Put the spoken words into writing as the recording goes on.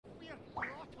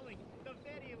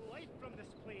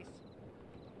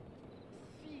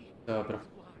Dobra.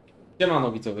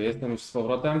 Siemano widzowie, jestem już z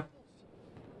powrotem.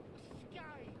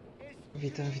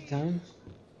 Witam, witam.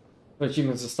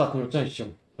 Lecimy z ostatnią częścią.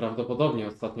 Prawdopodobnie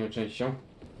ostatnią częścią.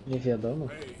 Nie wiadomo.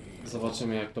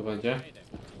 Zobaczymy jak to będzie.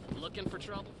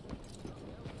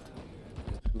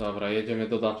 Dobra, jedziemy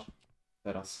do Dutch.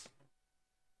 Teraz.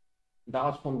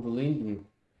 Dutch von der Linden.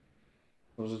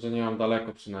 Dobrze, że nie mam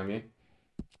daleko przynajmniej.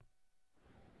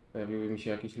 Pojawiły mi się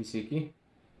jakieś lisiki?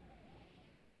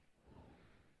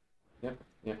 Nie,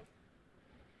 nie.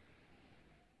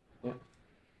 Nie.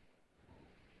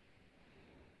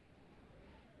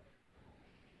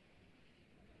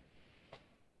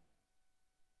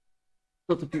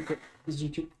 Kto tu piłkę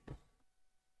zrzucił?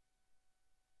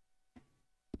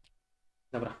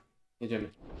 Dobra, jedziemy.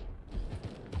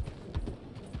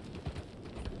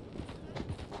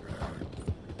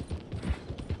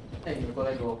 Ej,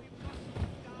 kolego.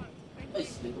 Weź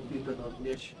sobie tą piłkę na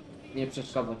odbierz. Nie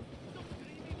przeszkadzaj.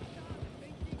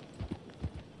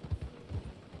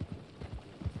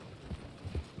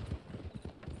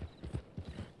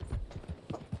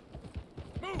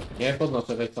 Nie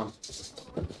podnoszę, weź tam.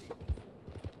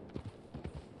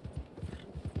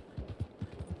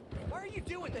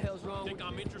 What the hell's wrong? Think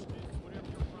I'm interested.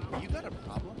 You got a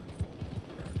problem?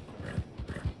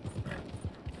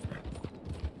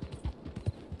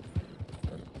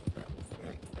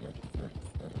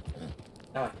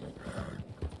 Dawaj.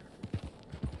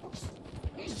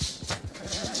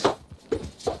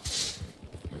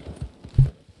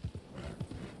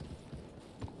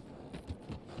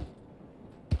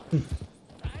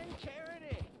 Find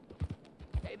charity.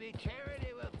 Maybe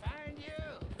charity will find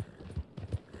you.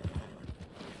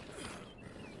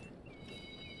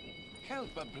 Help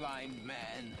a blind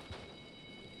man.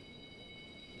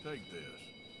 Take this.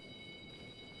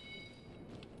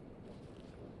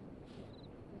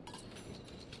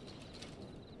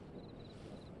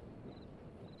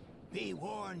 Be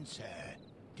warned, sir.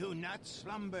 Do not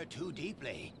slumber too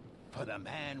deeply, for the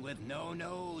man with no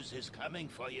nose is coming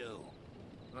for you.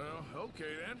 Well,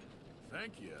 okay then.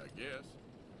 Thank you, I guess.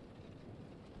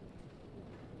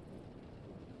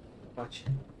 Chodź.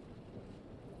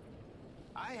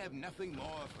 I have nothing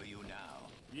more for you now.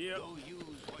 Yep. Go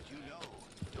use what you know.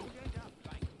 Don't end up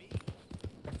like me.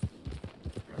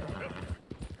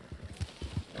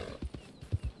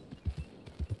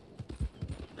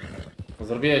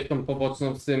 Zrobiłeś tą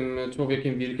poboczną z tym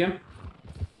człowiekiem wilkiem?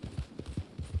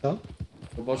 Co?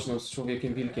 Poboczną z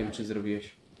człowiekiem wilkiem, czy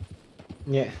zrobiłeś?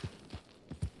 Nie.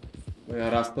 Bo ja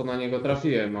raz to na niego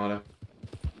trafiłem, ale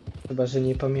Chyba, że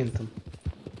nie pamiętam.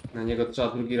 na niego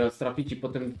trzeba drugi raz trafić i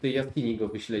potem do tej jaskini go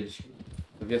wyśledzić.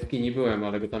 W jaskini byłem,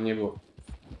 ale go tam nie było.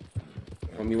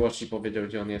 O miłości powiedział,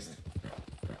 gdzie on jest.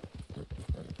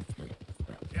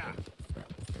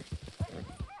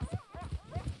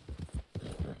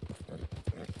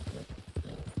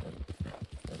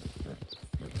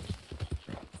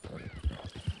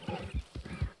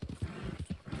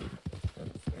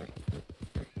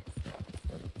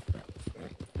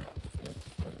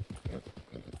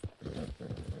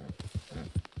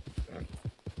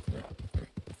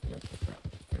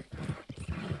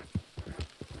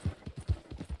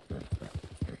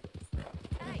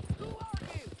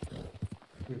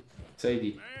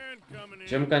 Sadie. Man coming in.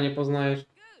 Ziemka nie poznajesz?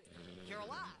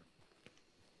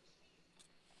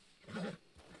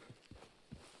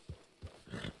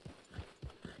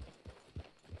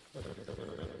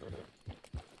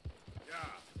 Yeah.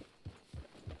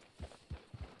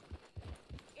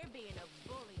 You're being a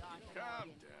bully, Arthur. Calm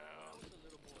Morgan. down.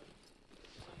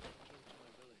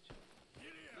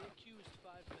 They accused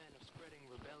 5 men of spreading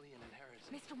rebellion and heresy.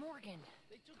 Mr. Morgan,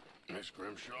 They took them Miss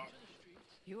Grimshaw? to the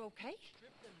streets, you okay?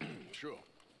 stripped them, Sure.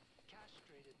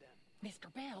 castrated them. Mr.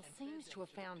 Bell seems to have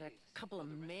found a couple of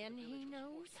men he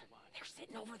knows. They're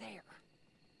sitting over there.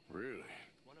 Really?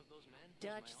 One of those men was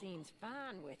Dutch my uncle. seems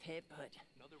fine with it, but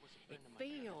Another was a it friend of my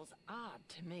parents. feels odd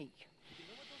to me. You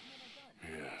know what those men have done?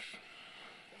 Yes.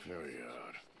 Very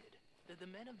odd. That the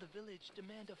men of the village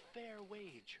demand a fair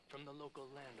wage from the local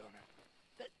landowner.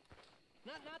 That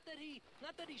not that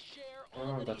he share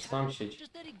all that Dutch he tam has, siedzi.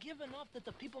 just that he give enough that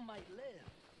the people might live.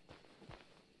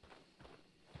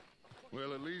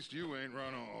 Well, at least you ain't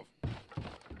run off.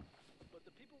 But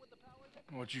the people with the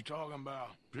power, What you talking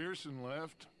about? Pearson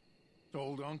left.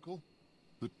 Old uncle.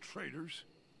 The traitors.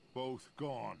 Both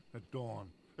gone at dawn.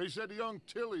 They said to young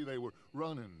Tilly they were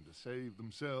running to save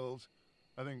themselves.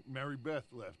 I think Mary Beth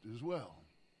left as well.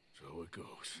 So it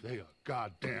goes. They are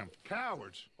goddamn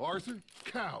cowards, Arthur.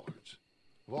 Cowards.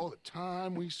 Of all the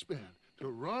time we spent to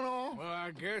run off. Well,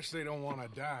 I guess they don't want to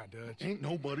die, Dutch. Ain't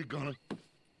nobody gonna...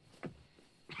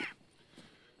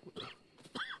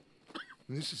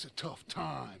 and this is a tough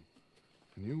time.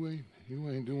 And you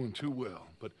ain't doing too well.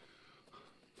 But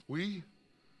we,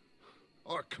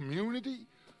 our community,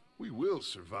 we will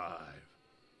survive.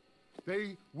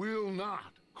 They will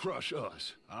not crush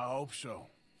us. I hope so.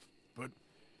 But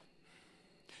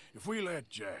if we let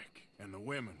Jack and the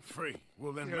women free,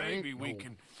 well then There maybe ain't we no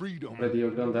can... freedom Freddy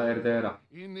ogląda RDR-a.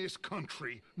 in this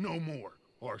country no more,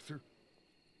 Arthur.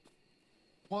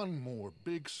 One more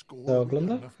big score. Co we ogląda?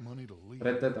 got enough money to leave.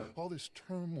 Red Deada. All this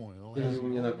turmoil Siedzi u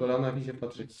mnie na kolanach i się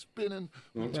patrzy. spinning.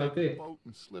 No We to take ty. the boat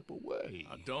and slip away.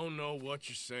 I don't know what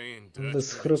you're saying, Będę Dutch, but it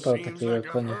schrupał seems takiego like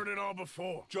I've konia. heard it all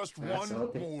before. Just Yeah, one so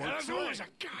I think- more. And as always, a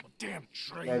goddamn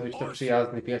Miał traitor. być to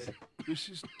przyjazny piesek. This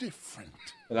is different.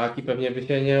 Laki pewnie by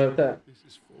się nie This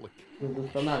is full of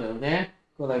zastanawiał, nie?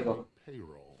 Kolego.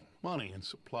 payroll, money and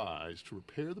supplies to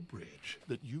repair the bridge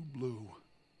that you blew.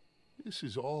 This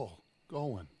is all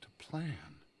going to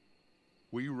plan.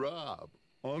 We rob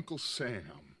Uncle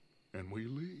Sam and we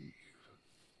leave.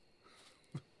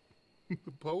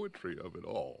 The poetry of it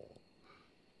all.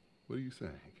 What do you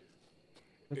think?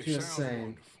 What It you sounds saying?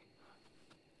 wonderful.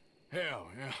 Hell,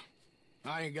 yeah.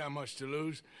 I ain't got much to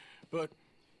lose, but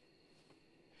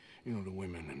you know, the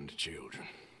women and the children.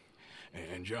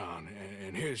 And John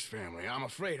and his family. I'm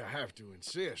afraid I have to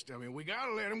insist. I mean, we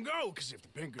gotta let him go, because if the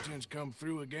Pinkertons come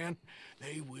through again,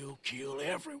 they will kill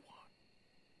everyone.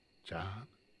 John?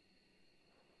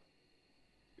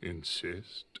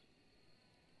 Insist?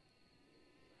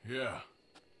 Yeah.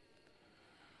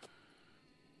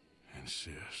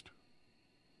 Insist.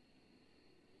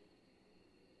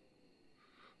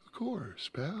 Of course,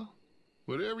 pal.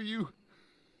 Whatever you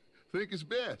think is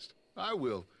best, I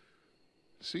will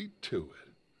see to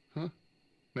it. Huh?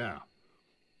 Now,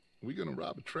 we gonna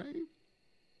rob a train?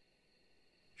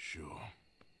 Sure.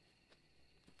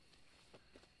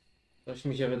 Coś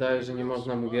mi się wydaje, że nie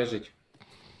można mu wierzyć.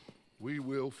 We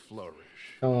will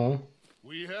flourish. O,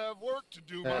 We have work to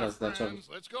do, my Teraz zaczął. friends.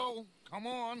 Let's go. Come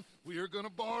on. We are gonna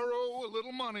borrow a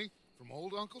little money from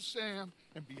old Uncle Sam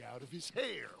and be out of his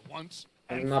hair once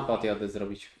and for Napad all. jadę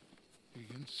zrobić. He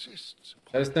insists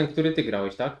To jest ten, który ty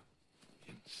grałeś, tak?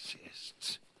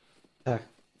 insists. tak.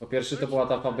 Po pierwszy to była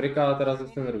ta fabryka, a teraz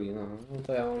jest ten drugi. No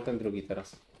to ja mam ten drugi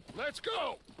teraz. Let's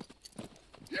go.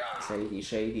 Yeah. Shady,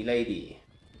 shady lady.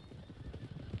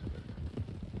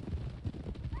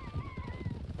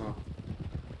 O.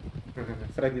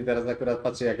 Freddy teraz akurat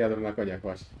patrzy, jak jadą na koniach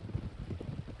właśnie.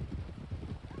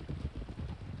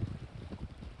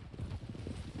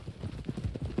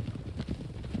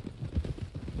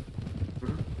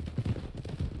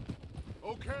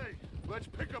 Okay, let's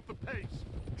pick up the pace.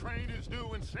 Train is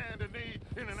due in Saint-Denis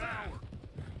in an hour.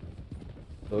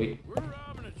 Stój. We're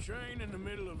robbing a train in the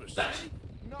middle of a city.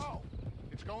 No,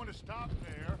 it's going to stop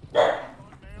there.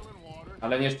 One nail in water.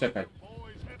 Ale nie szczekaj.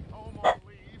 Boys head home on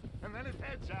leave, and then it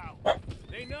heads out.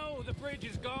 They know the bridge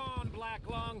is gone, Black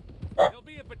Lung. There'll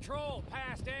be a patrol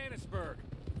past Annisburg,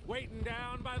 waiting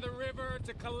down by the river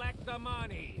to collect the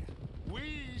money.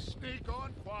 We sneak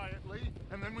on quietly,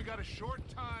 and then we got a short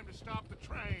time to stop the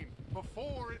train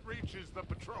before it reaches the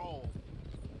patrol.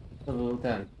 To był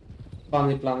ten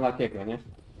pany plan Lakiego, nie?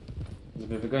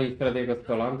 Żeby wygonić Freddy'ego z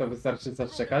kolan, to wystarczy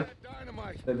zaczekać.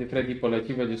 Dynamite. Wtedy Freddy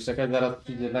poleci, będzie czekać, zaraz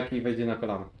przyjdzie Laki i wejdzie na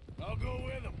kolano. I'll go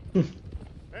with them.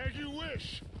 As you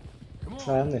wish. Come on.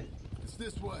 Fany. It's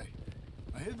this way.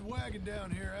 I hid the wagon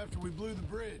down here after we blew the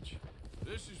bridge.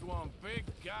 This is one big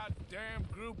goddamn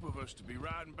group of us to be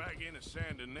riding back into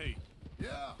Saint-Denis.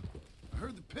 Yeah. I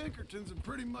heard the Pinkertons have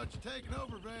pretty much taken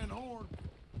over Van Horn.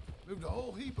 Moved a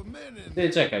whole heap of men in. Ty,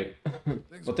 czekaj.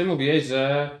 Bo ty mówiłeś,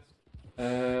 że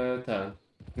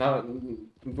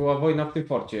była wojna w tym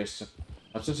forcie jeszcze.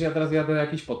 A przecież ja teraz jadę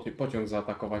jakiś pociąg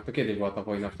zaatakować. To kiedy była ta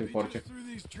wojna w tym forcie? Through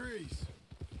these trees.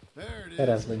 There it is.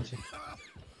 Teraz będzie.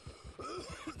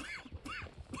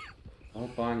 O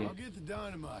panie. I'll get the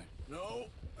dynamite. No,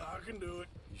 I can do it.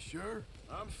 You sure?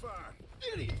 I'm fine.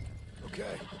 Idiot.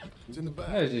 Okay. It's in the back.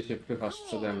 Weź się wpychasz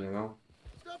przede mnie, no.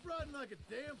 Stop riding like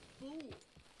a damn fool.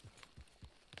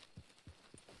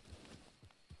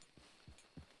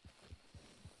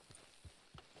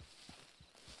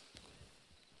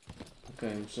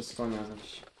 Okej, muszę z konia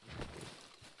zejść.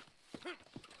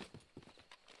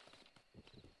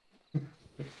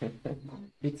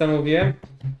 I co mówiłem?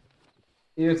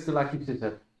 I już tu Laki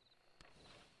przyszedł.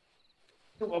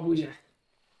 Tu obuzie.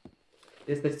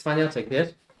 Jesteś cwaniaczek, wiesz?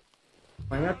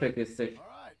 Cwaniaczek jesteś.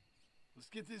 All right.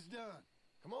 Let's get this done.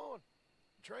 Come on.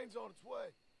 The train's on its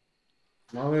way.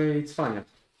 Mały i cwaniak.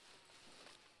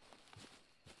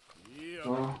 Yeah.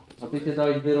 No, a ty się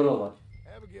dałeś wyrolować.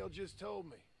 Abigail just told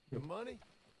me. The money?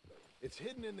 It's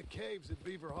hidden in the caves at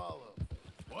Beaver Hollow.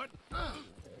 What?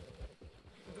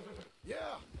 Yeah.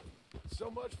 So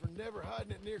much for never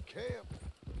hiding it near camp.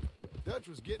 Dutch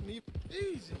was getting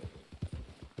easy.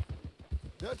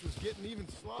 Dutch was getting even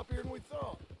sloppier than we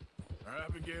thought. Are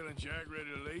Abigail and Jack ready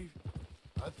to leave?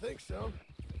 I think so.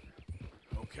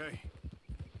 Okay.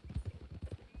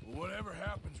 Well, whatever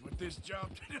happens with this job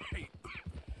today,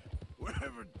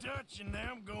 wherever Dutch and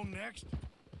them go next,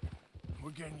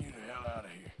 we're getting you the hell out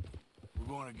of here. We're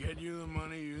going to get you the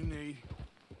money you need.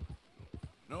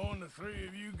 Knowing the three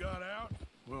of you got out,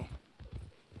 well,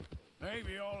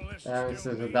 maybe all of this Ja is myślę,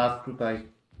 still że me. Das tutaj.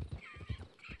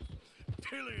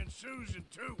 Tilly and Susan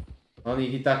too. On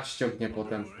ich i tak ściągnie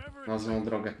potem na złą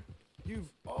drogę. You've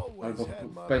always Albo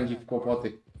had my wpędzi back. w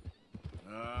kłopoty.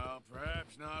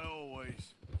 Perhaps not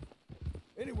always.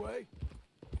 Anyway,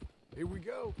 here we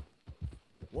go.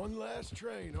 One last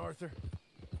train, Arthur.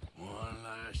 One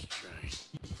last train.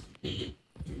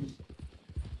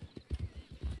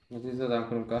 No to co tam,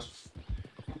 krumkarz?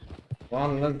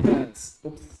 One last dance.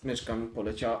 Ups, myszka mi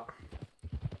poleciała.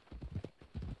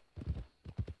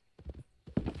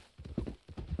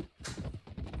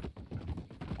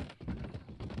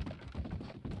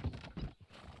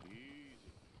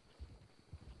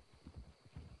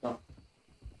 No.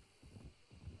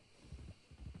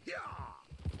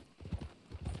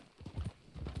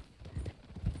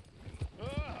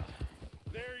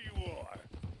 There you are.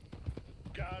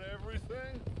 Got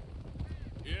everything?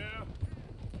 Yeah,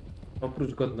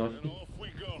 Oprócz godności. Then off we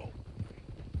go.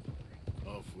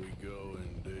 off we go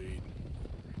indeed.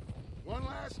 One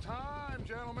last time,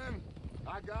 gentlemen.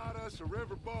 I got us a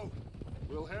river boat.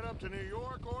 We'll head up to New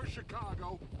York or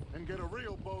Chicago and get a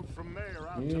real boat from there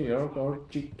out New to York the or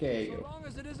Chicago. So long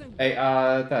as it isn't Ej,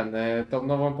 a tą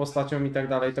nową postacią i tak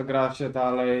dalej, to gra się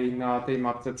dalej na tej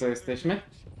mapce, co jesteśmy?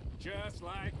 Just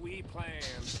like we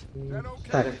planned. That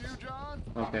okay Tak. with you, John?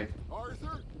 Okej,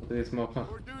 Arthur? to jest mowa.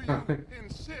 Or do you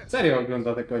insist? Serio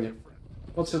ogląda te konie.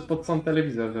 Podszedł pod sam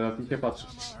telewizor teraz i się patrzy.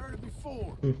 I heard it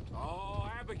before.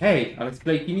 Oh, Abigail. Hej, ale z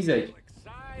playki mi zejdź.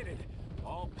 Excited.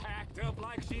 All packed up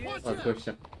like she is. Od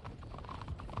gościa.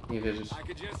 Nie wierzysz. I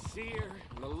could just see her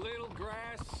in a little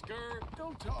grass skirt.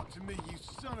 Don't talk to me, you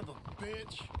son of a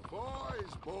bitch.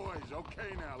 Boys,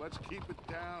 okay now, let's keep it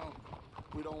down.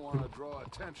 We don't want to draw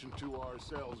attention to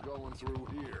ourselves going through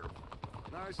here.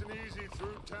 Nice and easy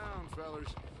through town,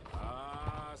 fellas.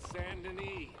 Ah, Saint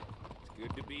Denis. It's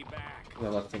good to be back.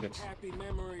 Zobacz sobie. Happy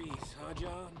memories, huh,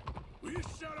 John? Will you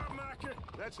shut up, Micah?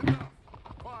 That's enough.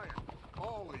 Quiet,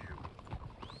 all of you.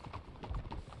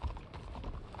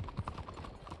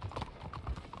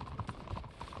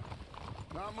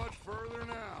 Not much further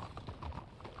now.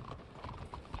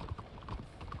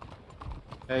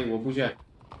 Hej, łobuzie.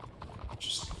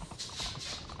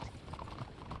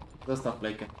 Zostaw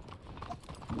playkę.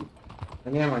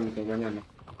 No nie ma nikogo, nie ma.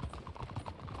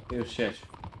 Ty już siedź.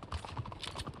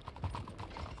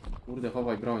 Kurde,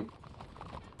 chowaj broń.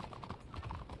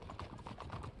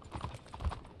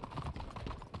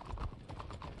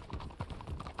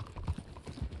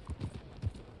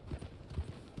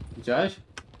 Widziałeś?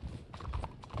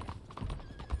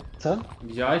 Co?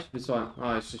 Widziałeś? Wysłałem.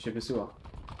 A, jeszcze się wysyła.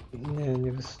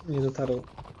 Nie dotarł.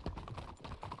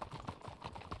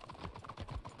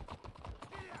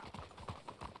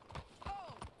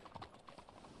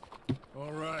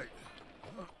 All right.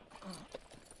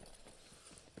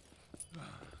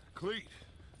 Cleet,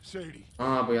 Sadie.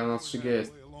 A, bo ja na 3G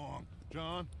jest. Way along.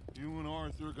 John, you and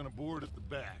Arthur are gonna board at the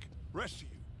back. Rest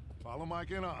of you, follow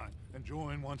Mike and I, and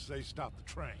join once they stop the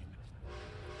train.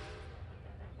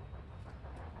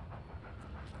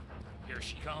 Here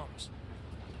she comes.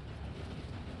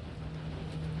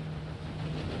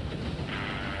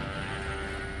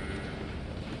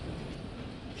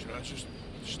 Should I just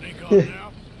sneak on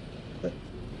now?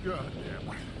 God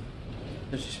damn it.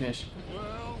 To się śmiesz.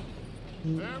 Well,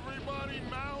 everybody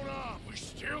mount up. We're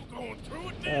still going through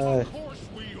with this? Ej, Of course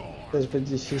we are. też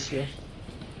będzie się śmiał.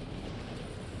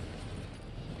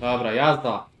 Dobra,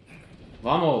 jazda.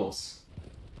 Vamos.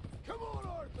 Come on,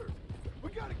 Arthur. We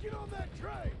gotta get on that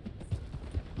train.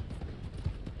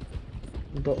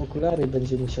 Bo okulary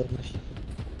będzie musiał nosić.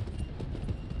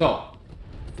 To.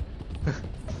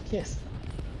 Jest.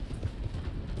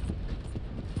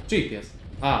 Chip jest.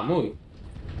 A, mój.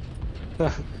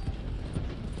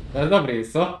 Ale dobry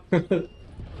jest, co?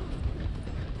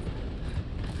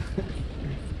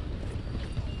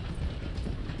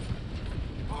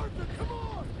 Arthur, come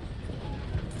on.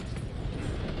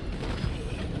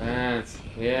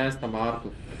 Jest tam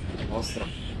Artur. Ostro.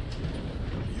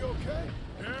 You okay?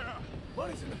 Yeah.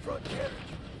 Money's in the front carriage.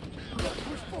 We gotta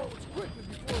push forwards quickly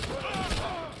before it runs.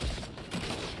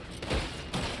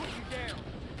 Put you down.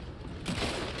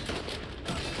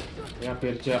 Ja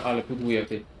pierdzie, ale pudłuję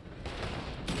ty.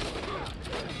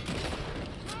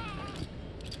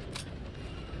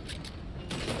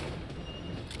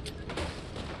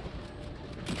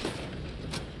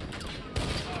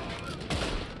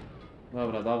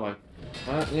 Dobra, dawaj.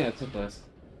 A, nie, co to jest?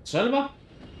 Strzelba?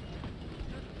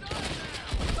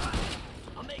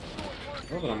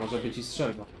 Dobra, może być i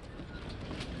strzelba.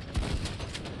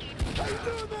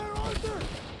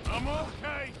 I'm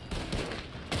okay.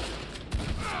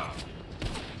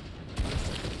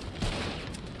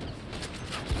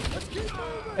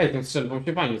 Ej, tą strzelbą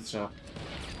się fajnie strzela.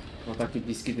 Na taki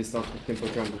bliski dystans w tym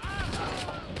pociągu.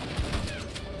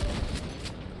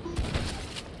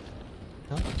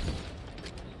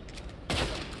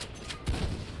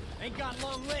 Ain't got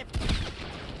long left.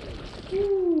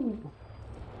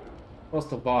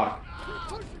 Prosto bar.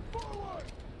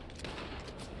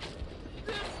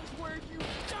 This is where you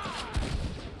die.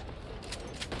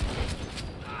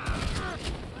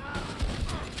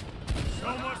 So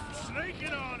much for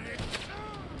sneaking on here.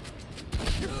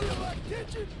 You feel like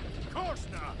tension? Of course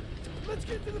not. Let's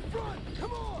get to the front.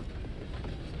 Come on.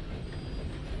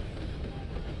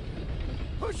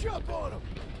 Push up on him.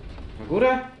 Na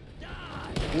górę?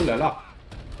 Ulela.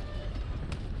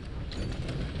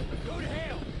 Go to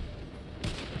hell.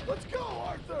 Let's go,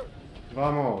 Arthur.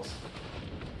 Vamos.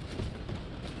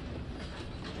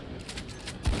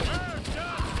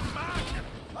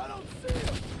 I don't see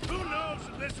him. Who knows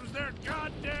if this was their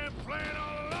goddamn plan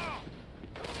all along?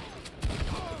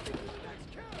 Get to the next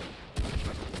carriage.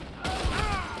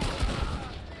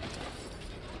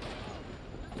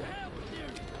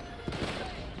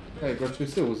 Ej, gościu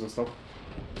z tyłu został.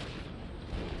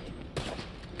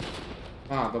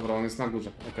 A, dobra, on jest na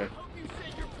górze, okej.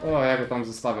 O, ja go tam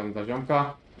zostawiam dla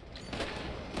ziomka.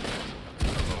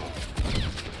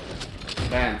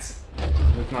 Dance.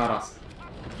 Dwóch na raz.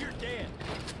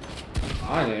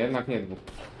 A nie, jednak nie dwóch.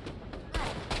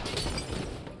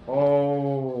 O.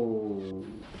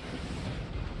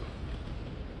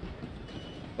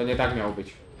 To nie tak miało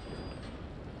być.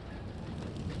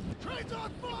 Train's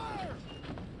on fire.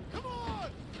 Come on.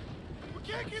 We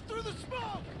can't get through the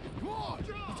smoke. Come on.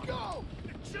 Let's go.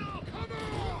 Joe, come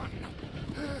on!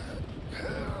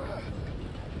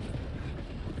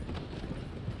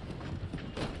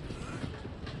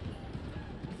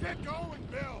 Get going,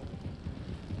 Bill.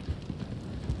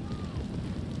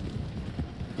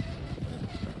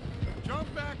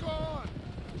 Jump back on.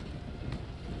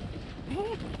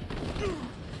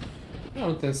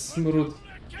 No ten smród.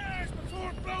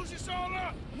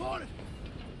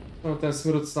 No ten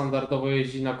smród standardowo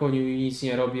jeździ na koniu i nic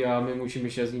nie robi, a my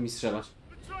musimy się z nimi strzelać.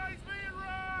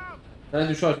 Teraz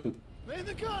już chodź tu. Lay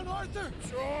the gun, Arthur.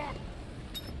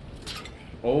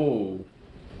 O,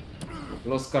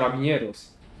 Los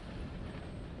Carabinieros.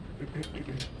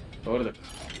 Kurde.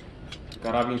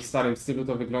 Karabin w starym stylu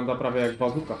to wygląda prawie jak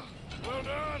bazuka.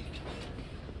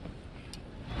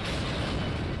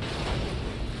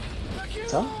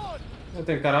 Co? No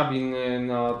ten karabin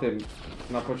na tym,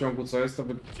 na pociągu co jest to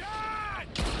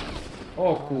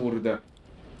O kurde.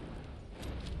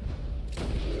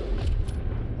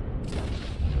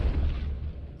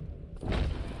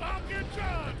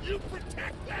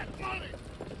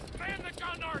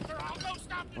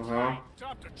 Aha.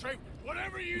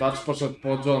 Dutch poszedł po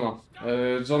Johna.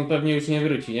 John pewnie już nie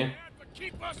wróci, nie?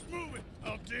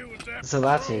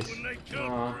 Zobaczysz.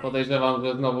 A, podejrzewam,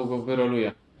 że znowu go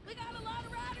wyroluje.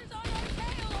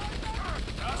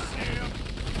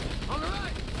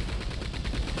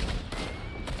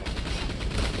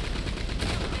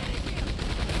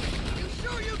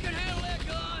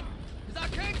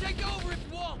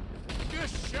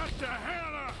 Shut the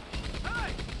hell up!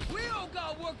 Hey, we all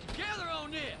got to work together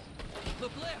on this.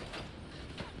 Look left.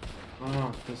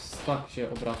 A, to jest tak się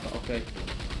obraca, okej.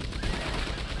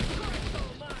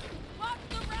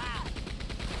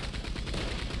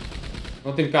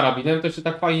 No tym karabinem to się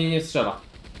tak fajnie nie strzela.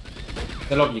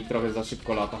 Celownik trochę za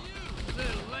szybko lata.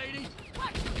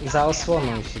 Za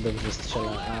osłoną się dobrze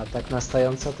strzela, a tak na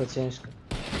stojąco to ciężko.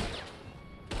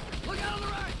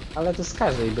 Ale to z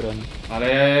każdej broni. Ale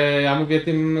ja mówię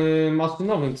tym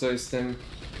maszynowym, co jest ten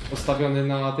postawiony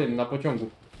na tym, na pociągu.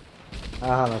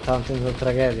 Aha, no tamtym to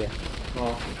tragedia.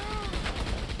 No.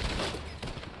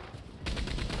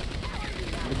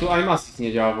 Bo tu iMassif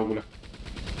nie działa w ogóle.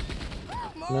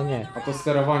 No nie. A to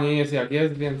sterowanie jest jak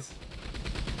jest, więc...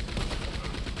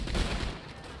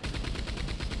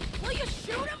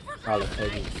 Ale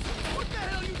chodzi. What the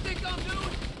hell you think I'm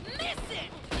doing? Listen!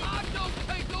 I don't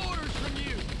take orders from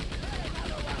you!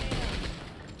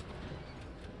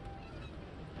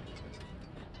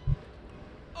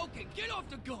 Okay, get off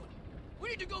the gun! We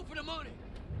need to go for the money!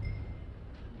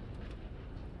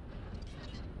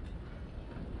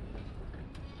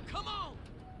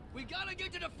 We gotta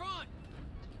get to the front.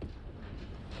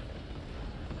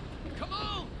 Come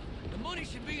on! The money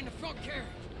should be in the front carriage.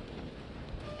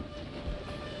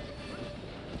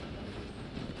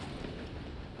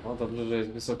 O, dobrze, że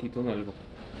jest wysoki tunel, bo...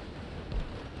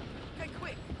 Okay,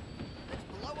 quick.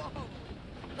 Let's blow a hole.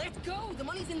 Let's go. The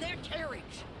money's in their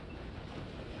carriage.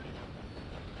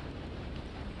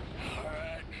 All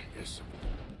right, guess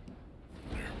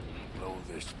blow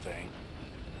this thing.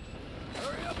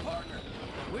 Hurry up, partner.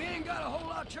 We ain't got a whole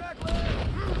lot of track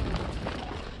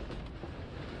left.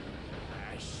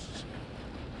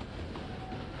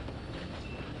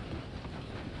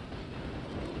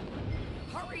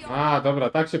 Hurry up. A, dobra,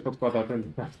 tak się podkłada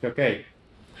ten... Okej.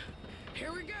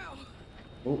 Here we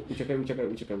go. Uciekaj, uciekaj,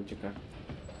 uciekaj, uciekaj.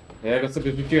 Ja go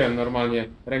sobie rzuciłem normalnie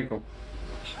ręką.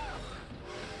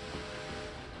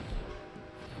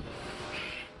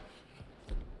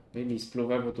 Mieli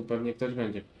spluwę, bo tu pewnie ktoś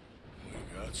będzie.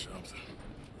 We got something.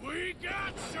 We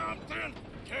got something!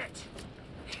 Catch!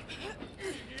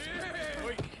 Yeah!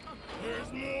 Wait,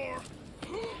 there's more!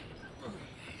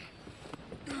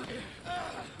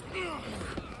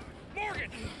 Morgan,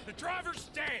 the driver's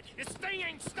dead. This thing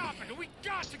ain't stopping. We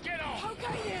got to get off.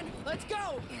 Okay then. Let's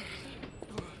go.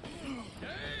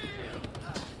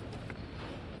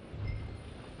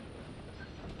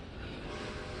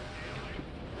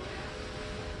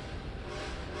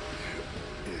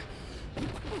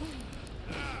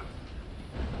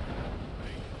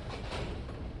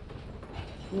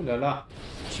 Ulala.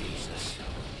 Jesus.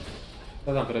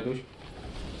 Co tam, Freduś?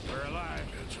 We're alive.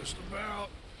 Just about.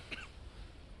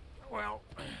 Well,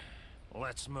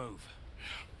 let's move.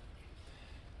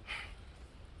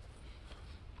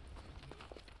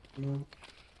 No.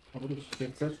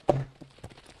 Obróćcie, chcesz?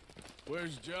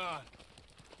 Where's John?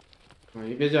 No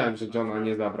i wiedziałem, że Johna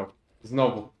nie zabrał.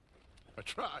 Znowu. I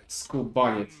tried.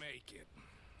 Skubaniec. Make it.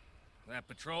 That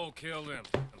patrol killed him.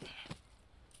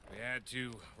 We had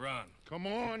to run. Come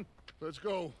on, let's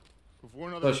go. Before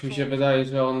another Coś mi się patrol- wydaje,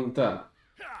 że on ten...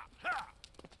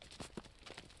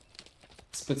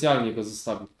 Specjalnie go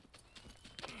zostawił.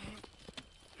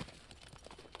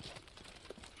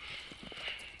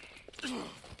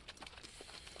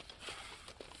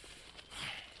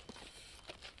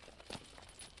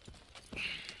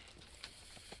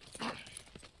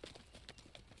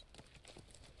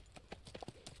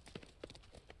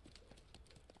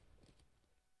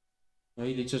 No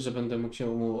i liczę, że będę mógł się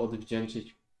mu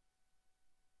odwdzięczyć.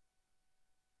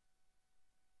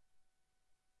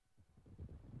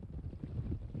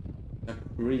 Tak,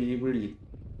 really.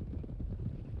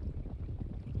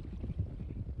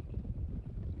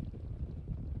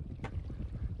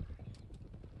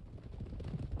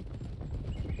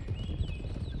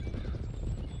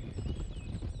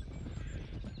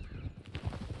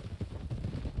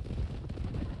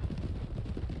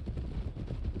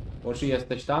 Oczy,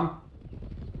 jesteś tam?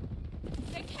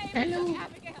 They came and took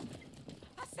Abigail.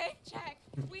 I saved Jack.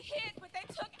 We hid, but they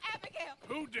took Abigail.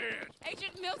 Who did?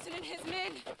 Agent Milton and his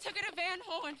men took her to Van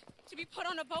Horn to be put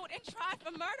on a boat and tried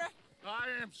for murder.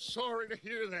 I am sorry to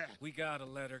hear that. We gotta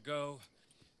let her go.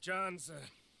 John's,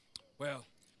 well,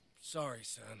 sorry,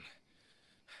 son.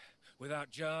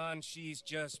 Without John, she's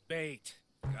just bait.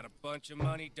 Got a bunch of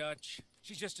money, Dutch.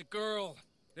 She's just a girl.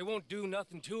 They won't do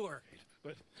nothing to her.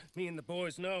 But me and the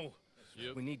boys know.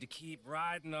 Yep. We need to keep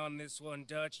riding on this one,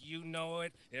 Dutch. You know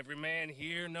it. Every man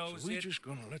here knows So we it. just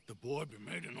gonna let the boy be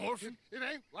made an orphan? It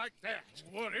ain't like that.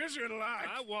 What is it like?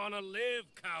 I wanna live,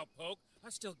 cowpoke. I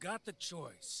still got the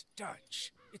choice.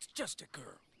 Dutch, it's just a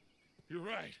girl. You're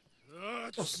right.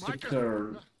 Just a Micah,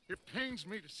 girl. It pains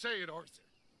me to say it, Arthur.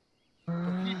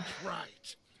 But he's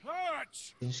right.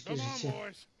 Hutch! Ciężkie Come on, życie.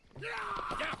 boys.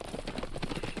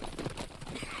 Yeah.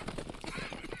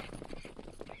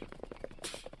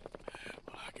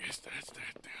 Well, I guess that's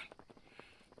that then.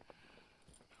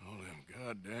 All them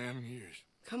goddamn years.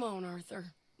 Come on, Arthur.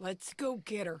 Let's go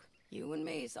get her. You and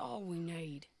me is all we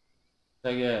need.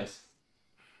 Tak jest.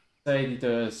 Sadie to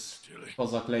jest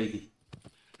kozak lady.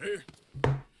 Here,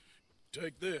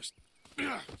 take this.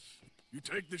 You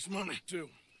take this money, too.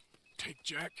 Take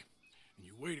Jack, and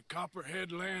you wait at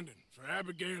Copperhead Landing for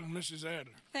Abigail and Mrs.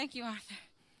 Adler. Thank you, Arthur.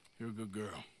 You're a good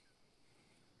girl.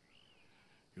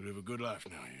 You live a good life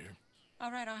now, you hear?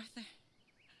 All right, Arthur.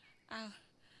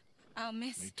 I'll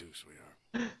miss. Me too,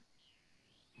 sweetheart.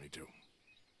 Me too.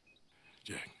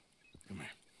 Jack, come here.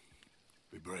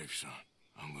 Be brave, son.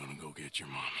 I'm gonna go get your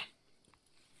mama.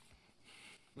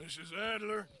 Mrs.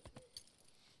 Adler.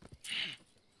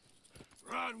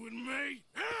 Ride with me.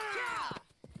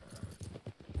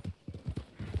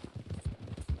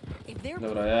 If they're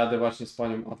Dobra, ja jadę właśnie z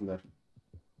panią Adler.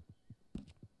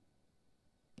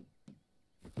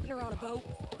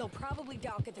 probably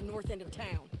dock at the north end of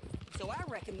town. So I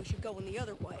reckon we should go in the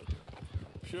other way.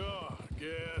 Sure, I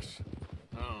guess.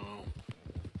 I don't know.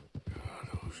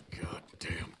 God, those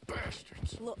goddamn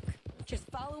bastards. Look, just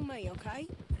follow me, okay?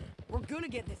 We're gonna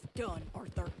get this done,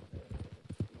 Arthur.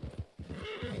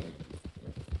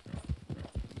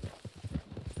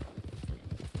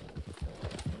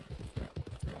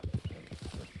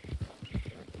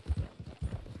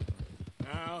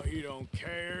 Now he don't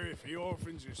care if he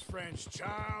orphans his friend's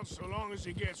child so long as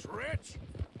he gets rich.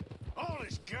 All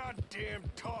this goddamn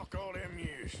talk all them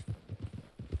years.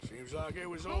 Seems like it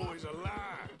was always a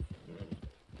lie.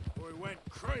 Before he went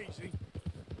crazy.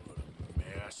 What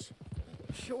a mess.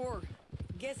 Sure.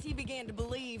 Guess he began to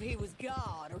believe he was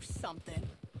God or something.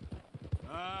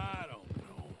 I don't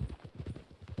know.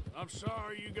 I'm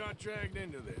sorry you got dragged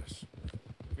into this.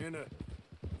 Into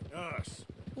us.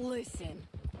 Listen,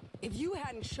 if you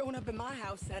hadn't shown up in my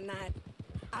house that night,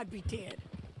 I'd be dead.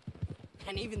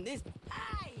 And even this...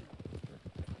 Hey!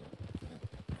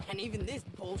 And even this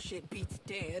bullshit beats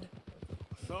dead.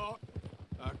 I thought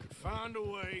I could find a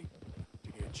way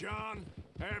to get John,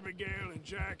 Abigail, and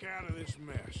Jack out of this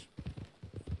mess.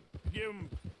 Give them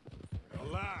a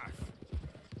life.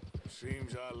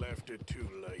 Seems I left it too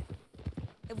late.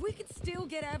 If we could still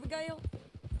get Abigail,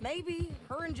 maybe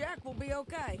her and Jack will be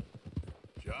okay.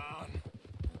 John,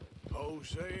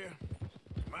 Hosea,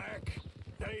 Mac,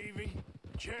 Davy,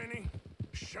 Jenny,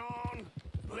 Sean,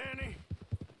 Lenny.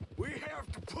 We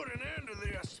have to put an end to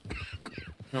this.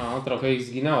 No, trochę ich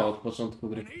zginęło od początku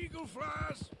gry. An eagle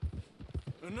flies.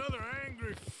 Another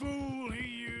angry fool he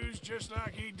used just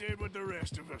like he did with the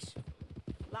rest of us.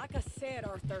 Like I said,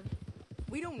 Arthur,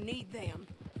 we don't need them.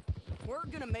 We're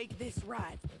gonna make this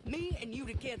right. Me and you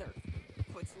together.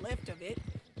 What's left of it.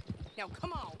 Now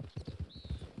come on.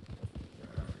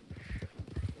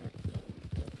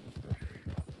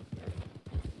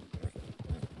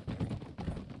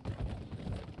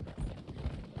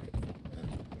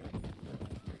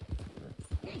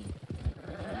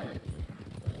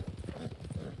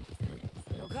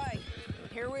 Okay,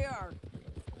 here we are.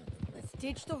 Let's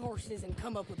ditch the horses and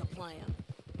come up with a plan.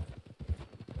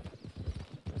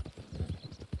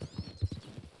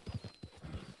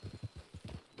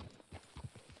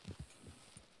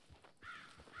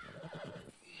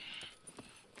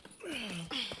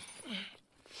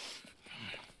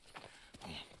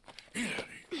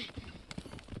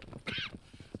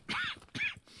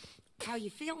 How you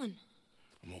feeling?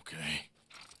 I'm okay.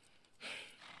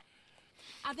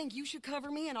 I think you should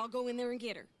cover me and I'll go in there and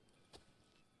get her.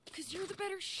 'Cause you're the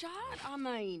better shot, I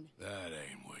mean. That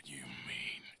ain't what you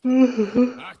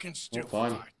mean. I can still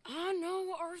fine. fight. I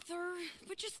know, Arthur,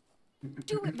 but just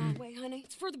do it my way, honey.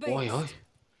 It's for the best. Oj, oj.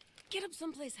 Get up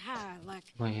someplace high, like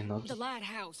Moje nogi. the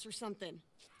lighthouse or something.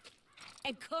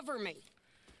 And cover me.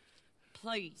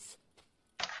 Please.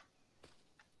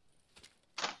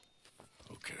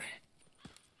 Okay.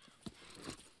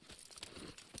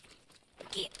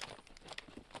 Get.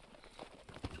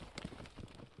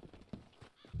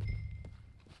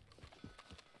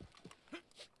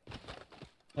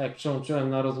 Jak przełączyłem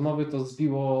na rozmowy, to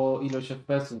zbiło ilość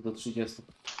FPS-ów do 30.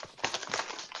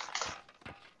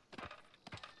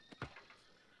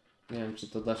 Nie wiem, czy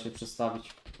to da się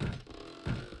przestawić.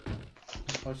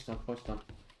 Chodź tam, chodź tam.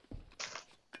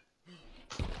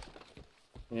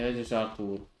 Jedziesz,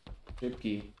 Artur.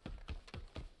 Szybki.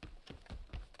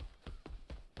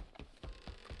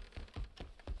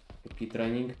 Szybki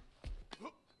trening.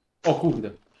 O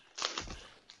kurde.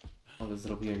 Ale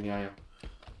zrobiłem jaja.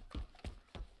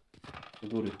 Do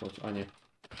góry chodź, a nie.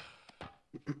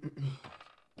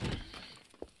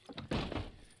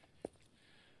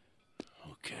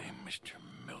 Okay, Mr.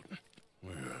 Milton.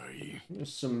 Where are you?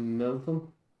 Jeszcze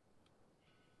Milton?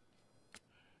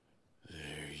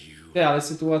 There you Ty, ale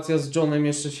sytuacja z Johnem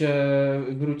jeszcze się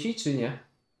wróci, czy nie?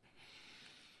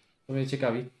 To mnie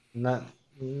ciekawi.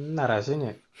 Na razie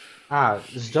nie. A,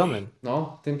 z Johnem?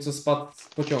 No, tym co spadł z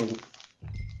pociągu.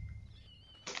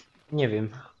 Nie wiem.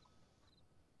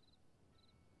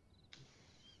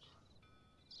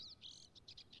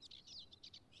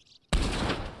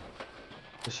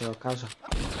 To się okaże.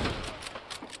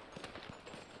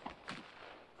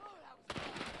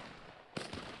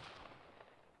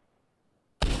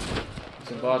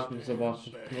 Zobaczmy,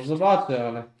 zobaczmy. No zobaczę,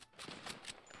 ale...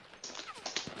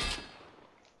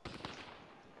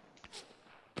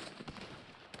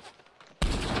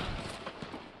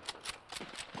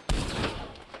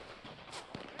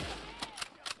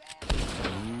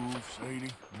 move, Sadie,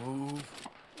 move.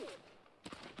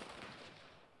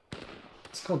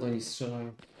 Skąd oni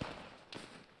strzelają?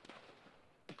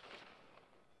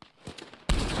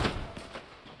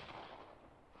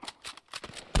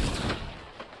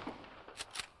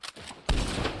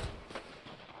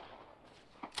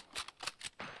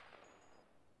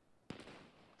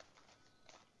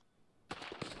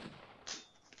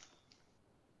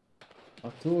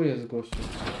 A tu jest gościu. I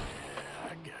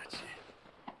got you.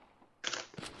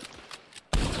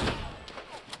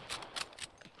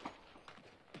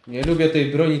 Nie lubię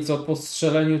tej broni, co po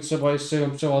strzeleniu trzeba jeszcze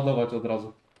ją przeładować od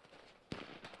razu.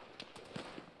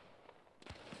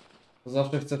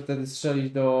 Zawsze chcę wtedy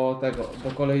strzelić do tego,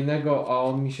 do kolejnego, a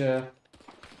on mi się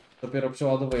dopiero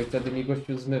przeładowuje i wtedy mi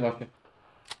gościu zmywa się.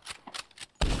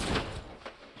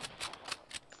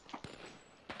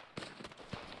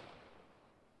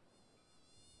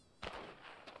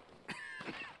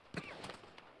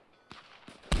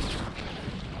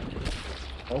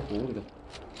 O kurde.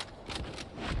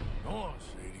 Go on,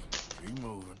 Sadie. Keep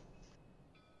moving.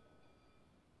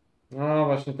 No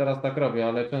właśnie teraz tak robię,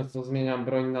 ale często zmieniam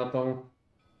broń na tą...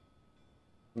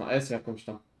 Na S jakąś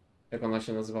tam. Jak ona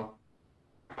się nazywa?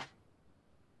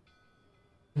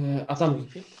 A tam...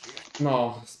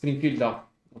 No, Springfielda.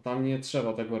 No tam nie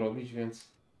trzeba tego robić, więc...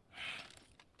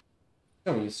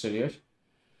 Czemu nie strzeliłeś?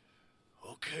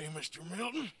 Okay, Mr.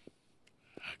 Milton.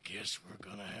 I guess we're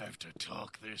gonna have to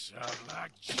talk this out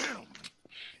like gentlemen.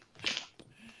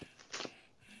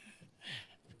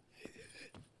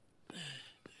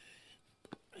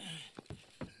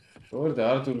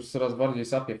 Kurde, Artur już coraz bardziej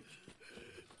sapie.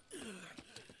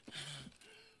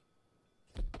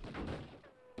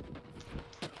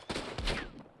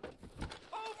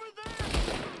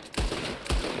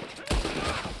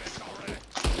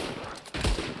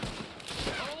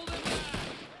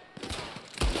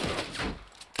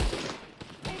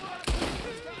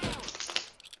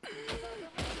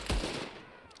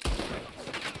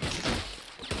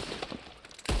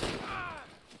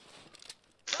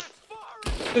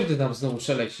 Co ty tam znowu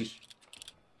szeleścisz?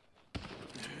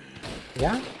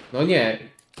 Ja? No nie.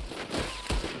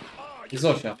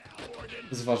 Zosia.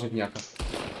 Z warzywniaka.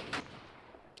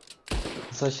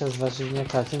 Zosia z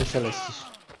warzywniaka, tym szeleścisz.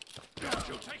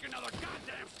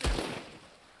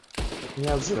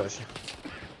 Nie odzywa się.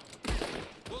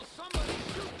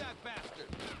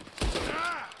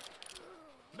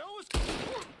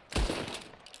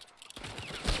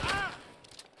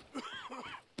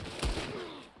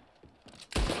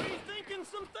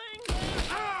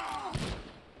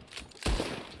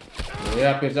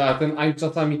 Ja pierdolę, ten aim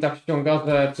czasami tak ściąga,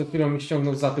 że przed chwilą mi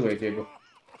ściągnął za tyłek jego.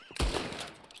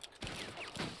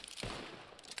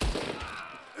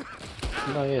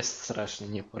 No jest strasznie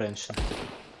nieporęczny.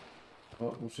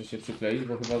 O, muszę się przykleić,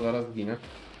 bo chyba zaraz ginę.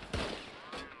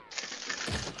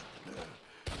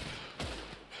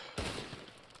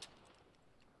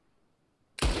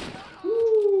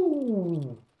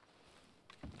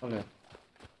 Ale...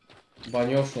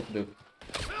 Banioszot był.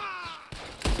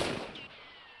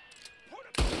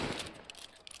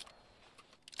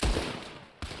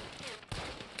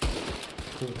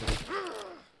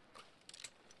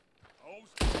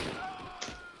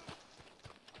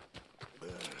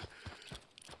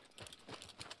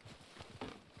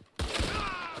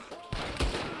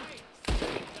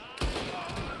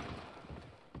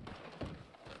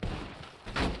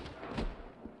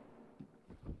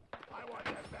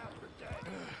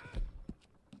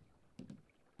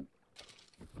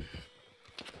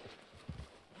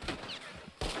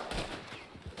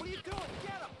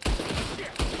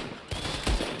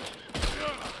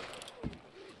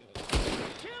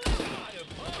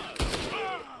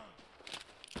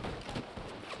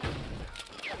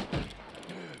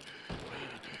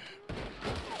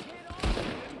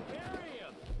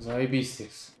 Zajebisty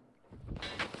jest.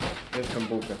 Jest tam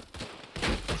bułkę.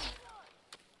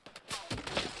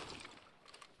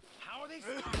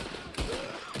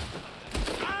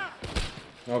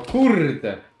 No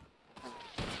kurde!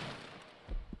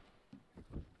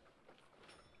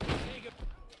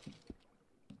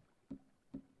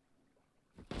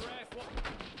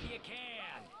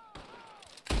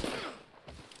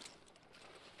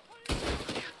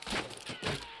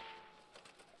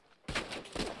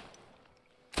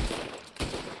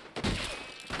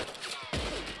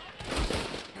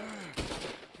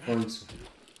 W końcu.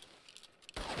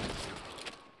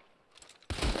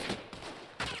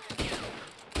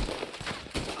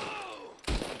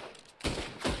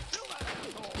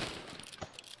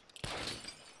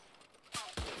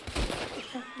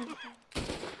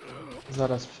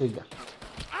 Zaraz przyjdę.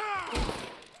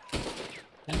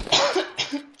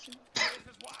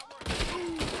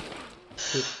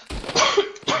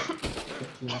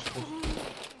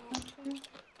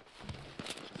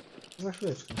 Za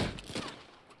chwileczkę.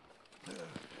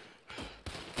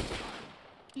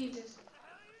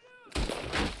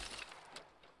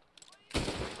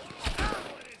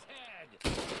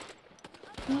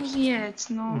 No zjedz,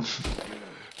 no.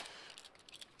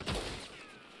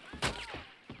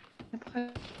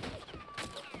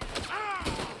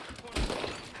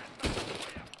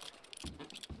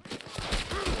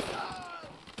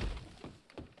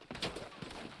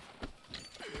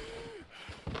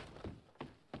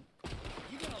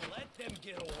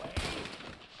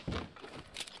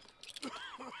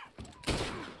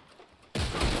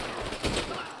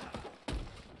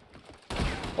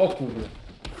 O kurde.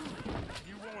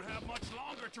 You won't have much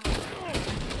longer to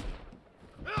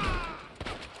resist.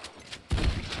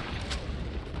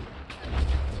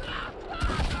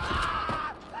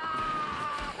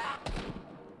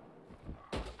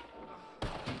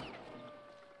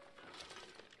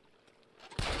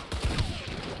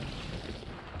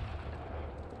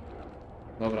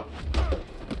 Dobra.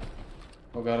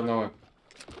 Ogarnąłem.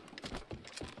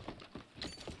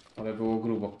 Ale było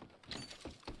grubo.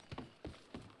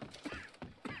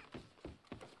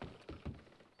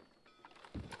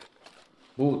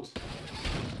 But.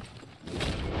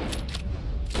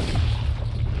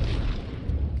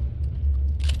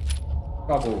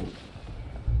 Kabum.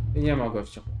 I nie ma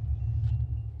gościa.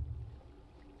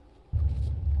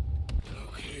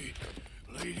 Okay,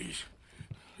 ladies,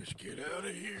 let's get out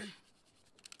of here.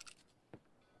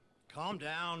 Calm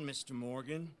down, Mr.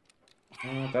 Morgan.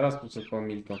 No, teraz poczekał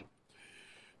Milton.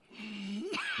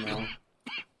 No.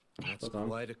 That's tam?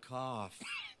 quite a cough.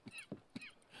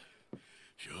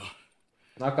 Sure,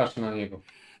 Nakaż na niego.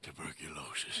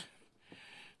 tuberculosis.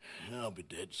 I'll be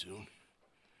dead soon.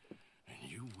 And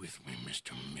you with me,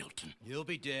 Mr. Milton. You'll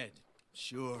be dead,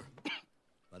 sure.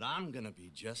 But I'm gonna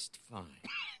be just fine.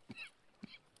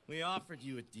 We offered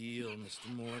you a deal,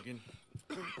 Mr. Morgan.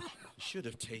 You should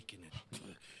have taken it.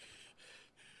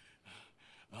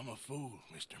 I'm a fool,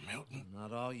 Mr. Milton.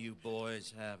 Not all you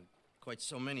boys have quite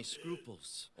so many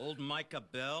scruples. Old Micah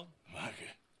Bell,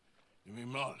 Micah, you mean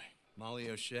Molly? Molly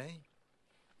O'Shea,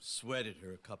 sweated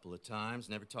her a couple of times,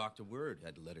 never talked a word,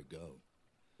 had to let her go.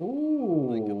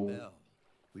 Micah Uuu. Bell.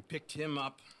 We picked him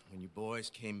up when you boys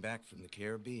came back from the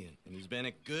Caribbean, and he's been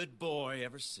a good boy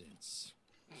ever since.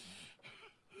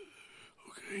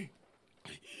 Okay.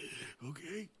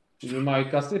 Okay. Czyli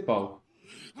Majka sypał.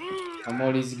 A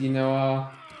Molly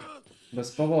zginęła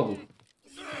bez powodu.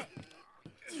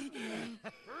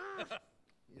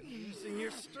 You're losing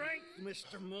your strength,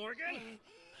 Mr. Morgan.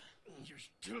 You're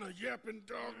still a yapping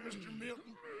dog, Mr.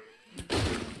 Milton.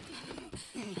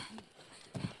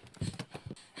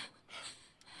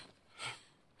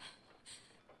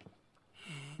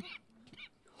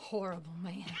 Horrible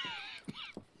man.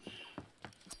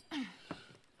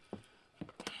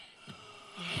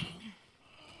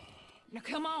 Now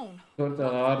come on. Kurde,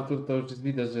 ale Artur to już jest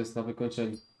widać, że jest na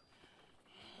wykończeniu.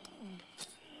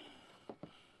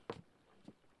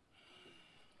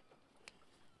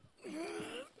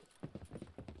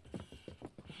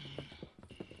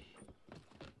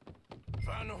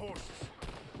 Find the horses.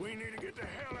 We need to get the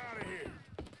hell out of here.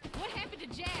 What happened to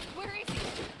Jack? Where is he?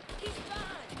 He's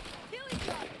fine. Billy's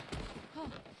got him. Oh,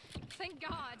 thank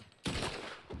God.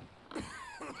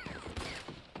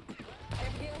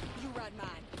 Abigail, you ride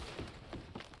mine.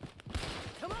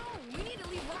 Come on, we need to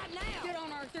leave right now. Get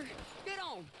on, Arthur. Get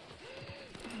on.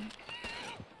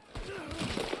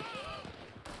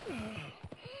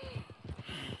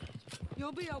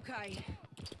 You'll be okay.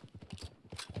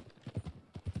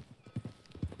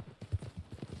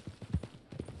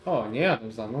 O, nie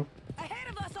jadą za mną. Ahead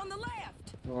of us on the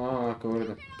left. O,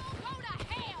 kurde. Go to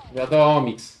hell.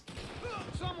 Wiadomiks.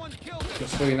 Someone killed him.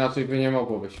 Przecież to inaczej by nie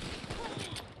mogło być.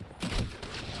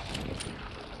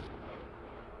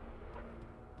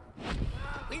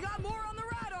 We got more on the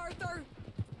right, Arthur.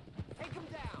 Take him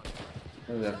down.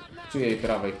 Kurde, czyjej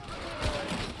prawej?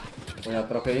 Bo ja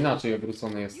trochę inaczej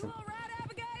obrócony You jestem. all right,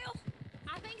 Abigail?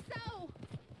 I think so.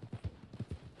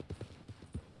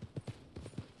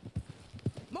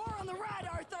 More on the right,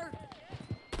 Arthur.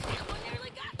 That one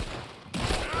nearly got me.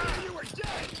 You were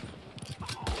dead.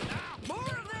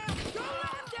 More of them. Go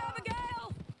left,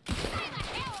 Abigail. Stay the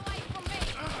hell away from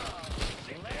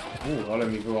me. Ale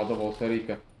mi wyładował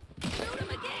serikę. Shoot him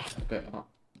again. Okej, a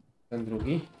ten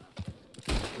drugi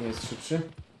nie jest szybszy.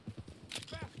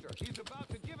 Faster. He's about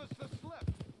to give us the slip.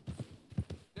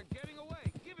 They're getting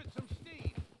away. Give it some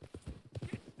steam.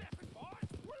 Get stepping, boys.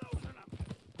 We're losing them.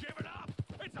 Give it up.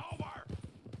 It's over.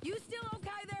 You still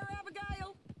okay there,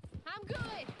 Abigail? I'm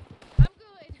good. I'm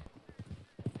good.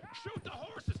 Shoot the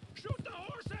horses. Shoot the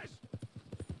horses.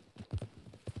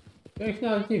 Ja ich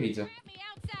nawet nie widzę. Grabbed me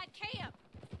outside camp.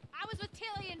 I was with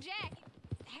Tilly and Jack.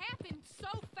 It happened so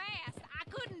fast, I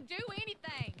couldn't do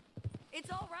anything.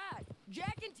 It's all right.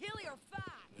 Jack and Tilly are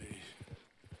fine.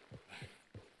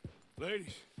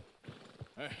 Ladies.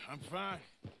 Hey, I'm fine.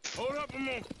 Hold up a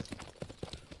moment.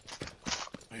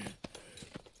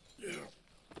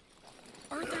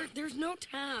 Arthur, there's no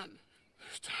time.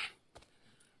 There's time.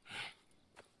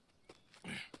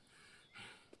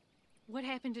 What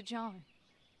happened to John?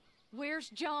 Where's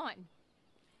John?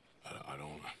 I don't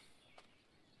know.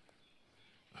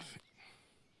 I think...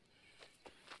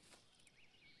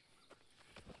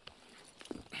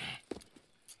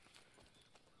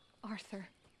 Arthur.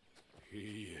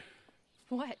 He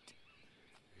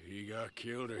got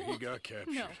killed or he got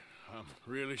captured. No. I'm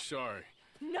really sorry.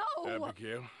 No!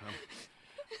 Abigail,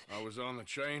 I was on the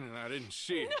train and I didn't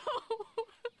see it. No!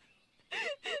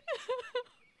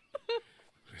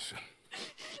 Listen,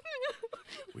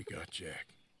 we got Jack.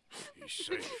 He's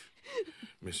safe.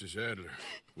 Mrs. Adler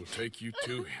will take you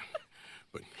to him.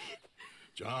 But,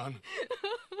 John,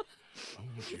 I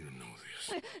want you to know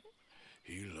this.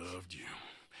 He loved you.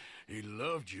 He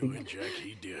loved you, and Jack,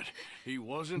 he did. He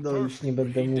wasn't No, już perfect, nie but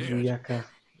będę he mówił did. jaka.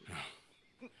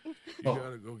 You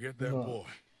gotta go get that boy.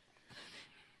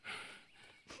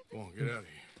 Come on, get out of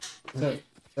here.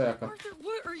 Co jaka? Arthur,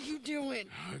 what are you doing?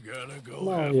 I gotta go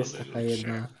No, have a jest taka little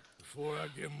jedna chat before I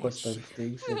get much postać w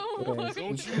tej grze, która jest...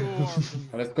 Don't you argue.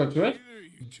 Ale skończyłeś?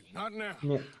 Not now.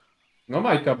 Nie. No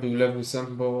Majka był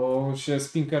lewusem, bo się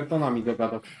z Pinkertonami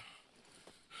dogadał.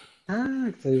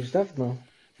 Tak, to już dawno.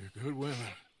 You're good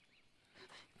women.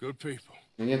 Good people.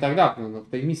 No nie tak dawno, no w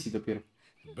tej misji dopiero.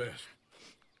 The best.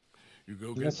 You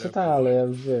go get Znaczy that tak, ale ja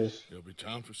już wiesz, There'll be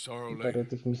time for sorrow parę later.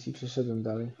 tych misji przeszedłem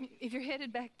dalej. If you're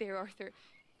headed back there, Arthur,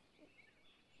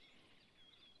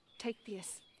 take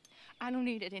this. I don't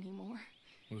need it anymore.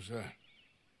 What's that?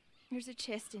 There's a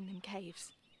chest in them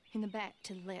caves. In the back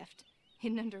to the left.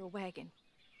 Hidden under a wagon.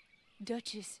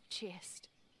 Dutch's chest.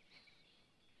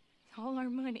 All our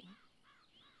money.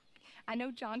 I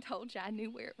know John told you I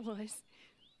knew where it was.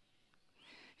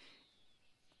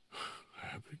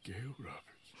 Abigail Roberts.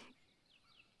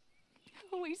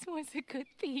 Always was a good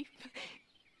thief.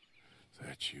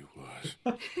 That you was.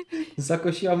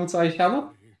 Zakosiła mu całe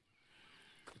siano?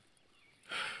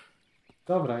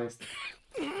 Dobra jest.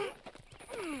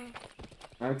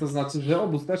 Ale to znaczy, że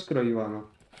obóz też kroiła, no.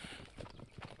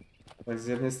 Tak z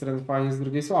jednej strony fajnie, z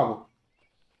drugiej słabo.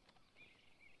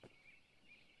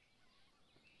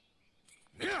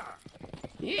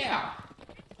 Yeah!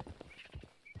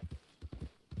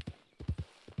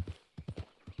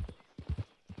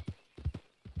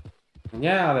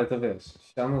 Nie, ale to wiesz,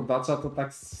 siano Dacza to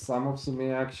tak samo w sumie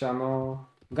jak siano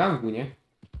gangu, nie?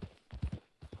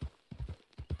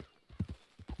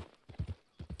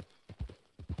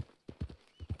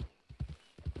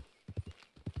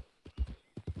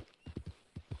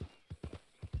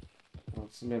 No,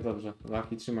 w sumie dobrze.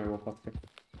 Laki, trzymaj łopatkę.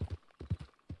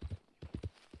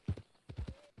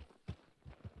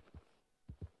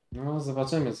 No,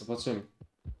 zobaczymy, zobaczymy.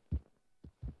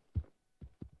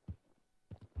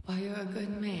 Oh, you're a good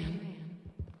man.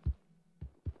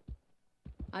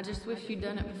 I just wish you'd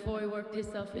done it before he worked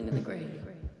himself into the grave.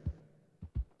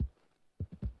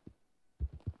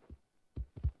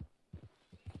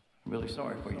 I'm really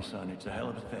sorry for you, son. It's a hell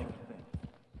of a thing.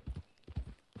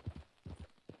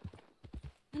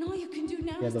 And all you can do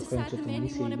now Ja is decide dokończę the tę man you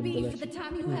misję i want to będę be for the lecieć.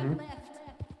 time you have left.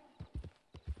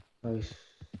 No już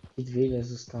i ile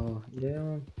zostało? Ile ja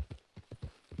mam?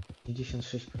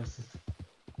 56%.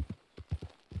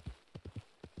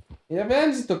 Ja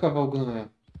wiem, że to kawał gnoja.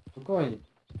 Spokojnie.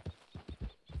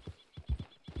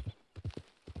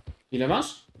 Ile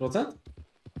masz? Procent?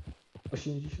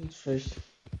 86.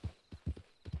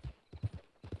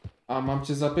 A mam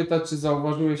cię zapytać, czy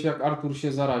zauważyłeś, jak Artur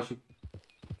się zaraził?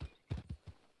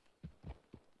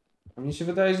 A mnie się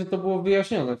wydaje, że to było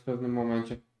wyjaśnione w pewnym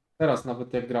momencie. Teraz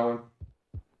nawet jak grałem.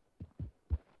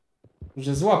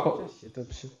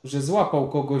 Że złapał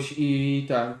kogoś i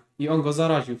ten. I on go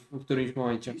zaraził w którymś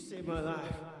momencie. You saved my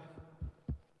life.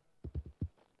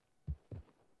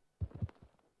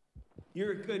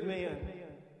 You're a good man.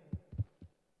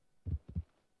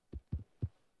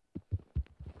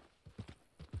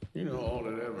 You know, all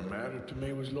that ever mattered to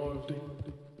me was loyalty.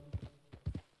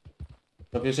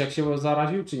 To wiesz, jak się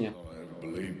zaraził, czy nie? All I ever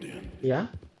believed in. Ja?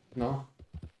 No.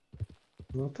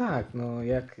 No tak, no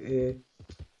jak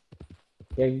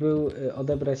był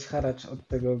odebrać haracz od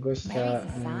tego gościa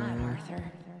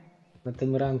na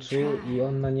tym ranczu i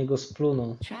on na niego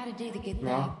splunął.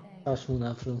 No. Aż mu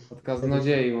napluł. Od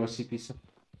kaznodziei właśnie pisał.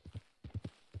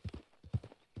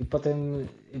 I potem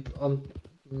on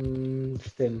w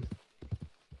tym.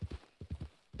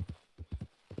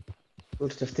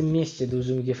 Kurczę, w tym mieście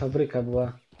dużym, gdzie fabryka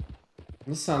była.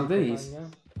 No Saint-Denis.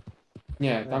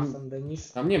 Nie,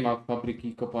 Saint-Denis. tam nie ma fabryki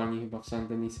i kopalni chyba w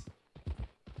Saint-Denis.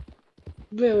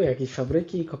 Były jakieś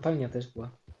fabryki i kopalnia też była.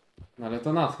 No ale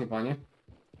to nad chyba, nie?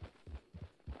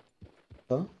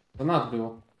 Co? To nad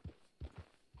było.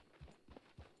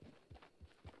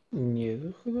 Nie,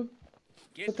 to chyba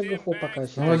do tego chłopaka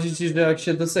się... Chodzi ci, że jak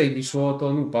się do Sadie szło, to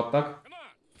on upadł, tak?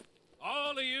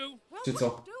 All of you. Czy co?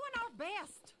 Doing our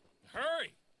best. Hurry.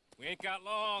 We ain't got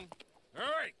long.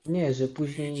 Hurry. Nie, że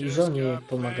później żonie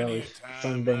pomagałeś w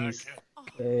Saint-Denis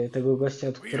tego gościa,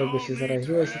 od którego się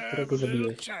zaraziłeś i którego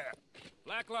zabiłeś.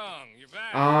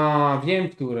 A, wiem,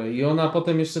 które. I ona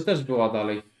potem jeszcze też była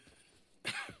dalej.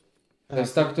 To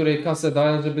jest ta, której kasę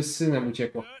dałem, żeby z synem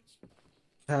uciekło.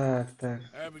 Tak, tak.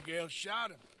 Abigail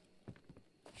shot him.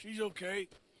 She's okay.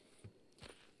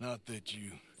 Not that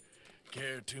you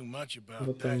care too much Bo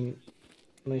about that. ten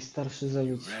najstarszy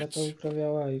zawód świata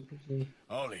uprawiała i później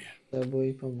trzeba było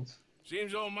jej pomóc.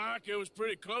 Seems old Mike was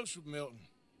pretty close with Milton.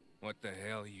 What the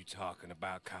hell are you talking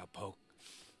about, cowpoke?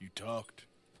 You talked.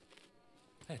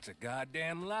 That's a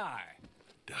goddamn lie.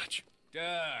 Dutch.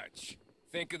 Dutch,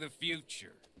 think of the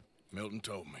future. Milton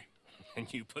told me.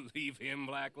 And you believe him,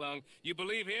 Black Lung? You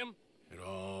believe him? It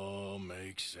all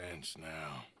makes sense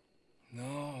now.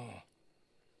 No,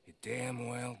 it damn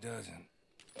well doesn't.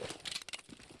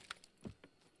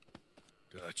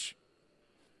 Dutch.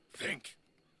 Think.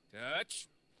 Dutch,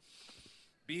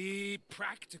 be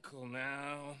practical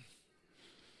now.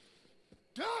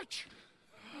 Dutch!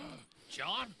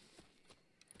 John?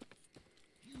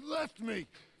 You left me!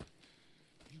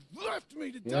 You left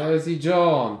me to die! Jest i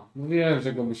John. Mówiłem,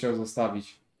 że go musiał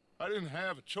zostawić. I didn't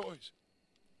have a choice.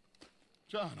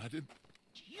 John, I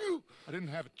didn't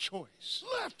have a choice.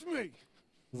 Left me!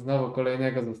 Znowu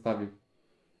kolejnego zostawił.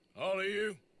 All of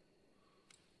you,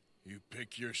 you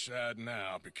pick your side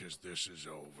now because this is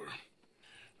over.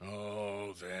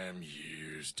 Oh, them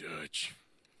years, Dutch.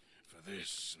 For this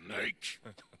snake.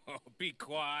 Oh, be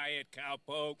quiet,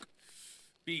 cowpoke.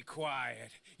 Be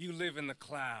quiet. You live in the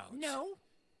clouds. No,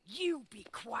 you be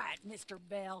quiet, Mr.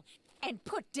 Bell, and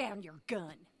put down your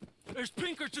gun. There's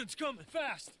Pinkertons coming,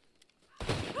 fast.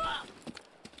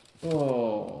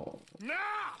 O.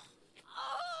 Now!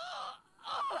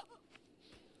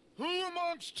 Who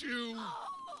amongst you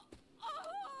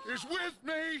is with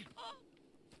me?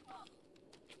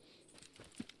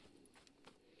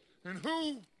 And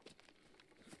who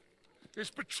is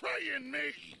betraying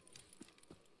me?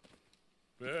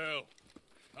 Bill,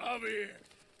 Javier,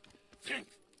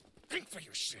 think for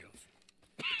yourself.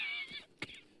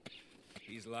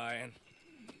 He's lying.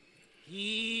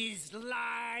 He's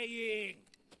lying.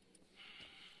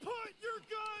 Put your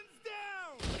guns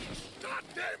down! God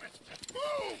damn it!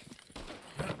 Move!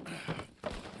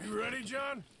 You ready,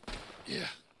 John? Yeah.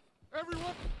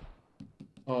 Everyone,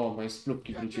 O, moje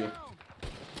splupki wróciły.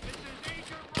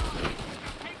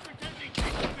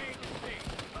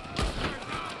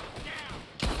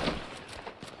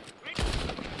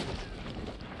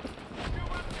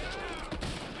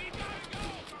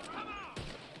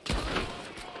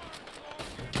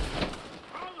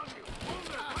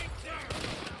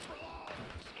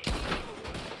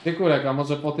 Ty Kurek, a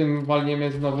może po tym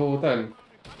walniemy znowu ten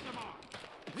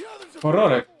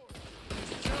horrorek?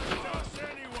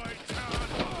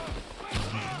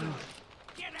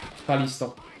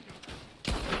 Kalisto.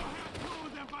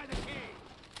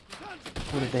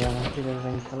 Kurde, ja mam tyle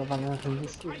zainstalowane na tym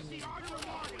dysku.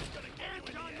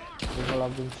 Nie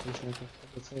wolałbym przyjść na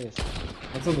tego, co jest.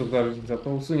 A co to za różnica? To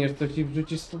usuniesz coś i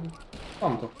wrzucisz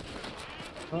tamto.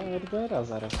 No, RDR-a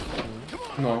zaraz.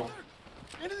 No.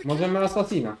 Możemy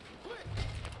Assassina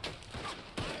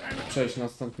przejść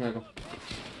następnego.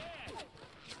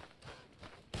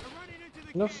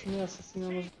 No w sumie Assassina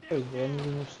może przejść, bo ja nigdy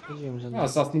nie przychodziłem, że...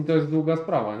 Assassin to jest długa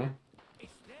sprawa, nie?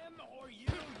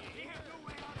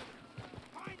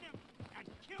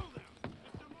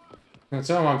 No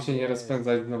czemu mam się nie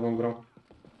rozpędzać z nową grą?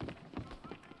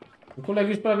 Kulek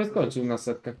już prawie skończył na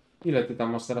setkę. Ile ty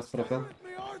tam masz teraz procent?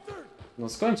 No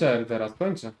skończę teraz,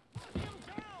 skończę.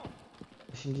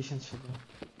 87.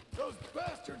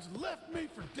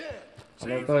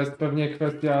 Ale to jest pewnie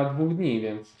kwestia 2 dni,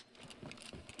 więc...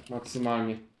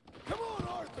 Maksymalnie.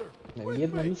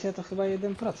 Jedna misja to chyba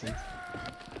 1%.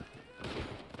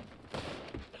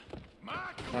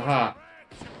 Aha.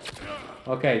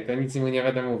 Okej, to nic mu nie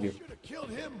będę mówił.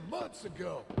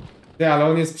 Ty, ale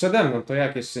on jest przede mną, to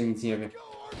jak jeszcze nic nie wie?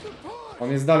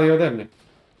 On jest dalej ode mnie.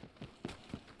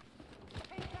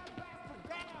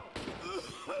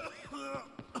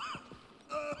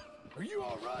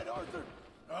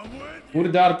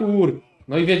 Kurde, Artur!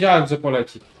 No i wiedziałem, że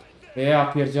poleci. Ja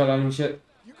pierdzielę, mi się...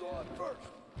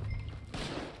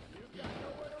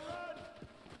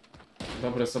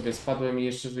 Dobre sobie, spadłem i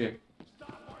jeszcze żyję.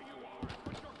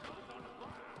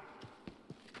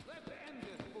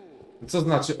 Co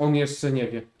znaczy on jeszcze nie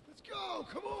wie?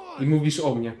 I mówisz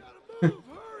o mnie.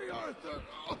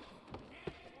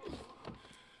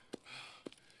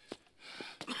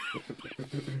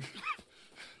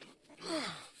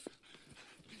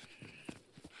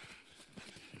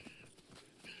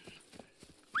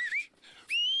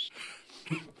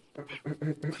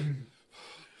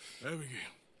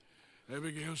 Abigail,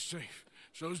 Abigail's safe.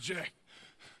 So's Jack.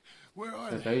 Where are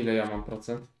they? Czekaj, ile ja mam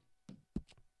procent?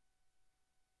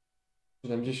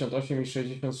 78 i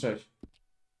 66.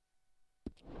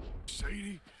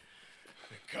 Sadie,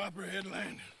 the Copperhead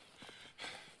Landing.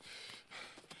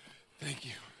 Thank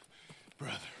you,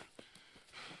 brother.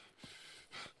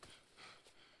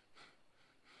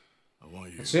 I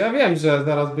want you. Znaczy ja wiem, że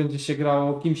zaraz będzie się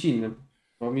grało kimś innym.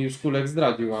 Bo mi już Kulek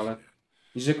zdradził, ale...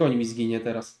 I że koń mi zginie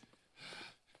teraz.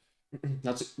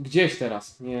 Znaczy, gdzieś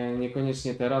teraz.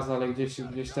 Niekoniecznie teraz, ale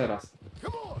gdzieś teraz.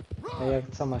 A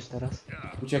jak, co masz teraz?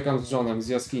 Uciekam z żonem z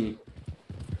jaskini.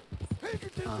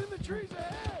 A.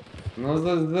 No,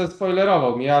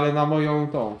 zespoilerował mi, ale na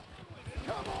moją tą...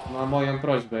 Na moją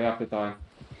prośbę, ja pytałem.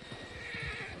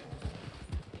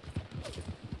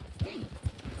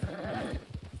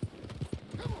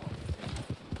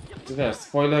 Czy wiesz,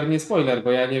 spoiler, nie spoiler,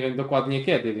 bo ja nie wiem dokładnie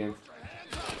kiedy, więc...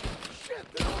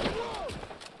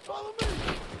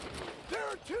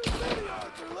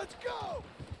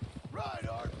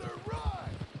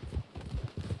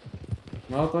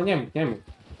 No to nie mów, nie mów.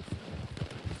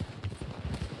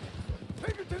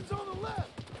 Pinkerton's on the left.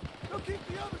 They'll keep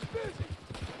the others busy.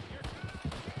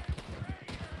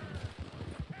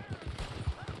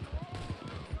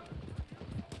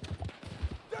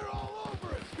 They're all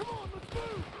over us. Come on, let's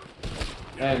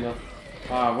move. No.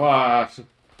 A właśnie.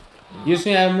 Już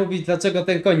miałem mówić, dlaczego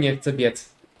ten koń nie chce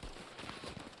biec.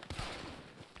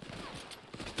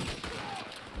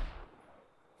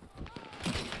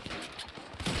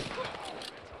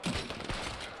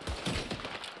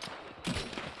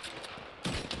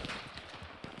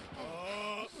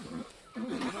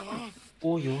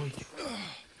 Oj, oj.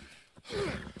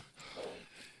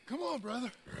 Come on,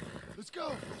 brother. Let's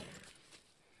go.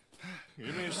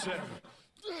 Give me a second.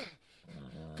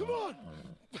 Come on.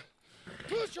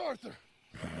 Push, Arthur.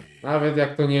 Nawet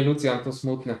jak to nie Lucjan, to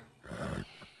smutne.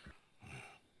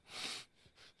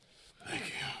 Thank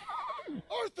you.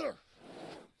 Arthur.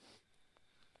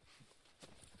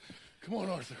 Come on,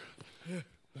 Arthur.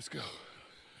 Let's go.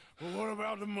 Well, what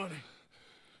about the money?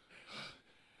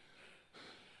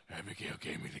 Abigail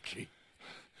gave me the key.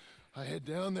 I head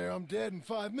down there, I'm dead in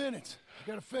 5 minutes. I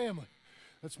got a family.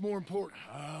 That's more important.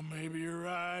 Maybe you're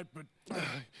right, but...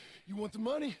 You want the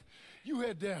money? You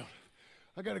head down.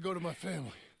 I gotta go to my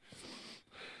family.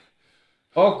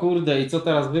 O kurde, i co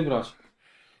teraz wybrać?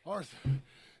 Arthur,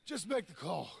 just make the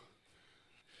call.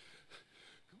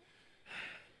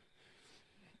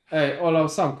 Ej, olał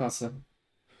sam kasę.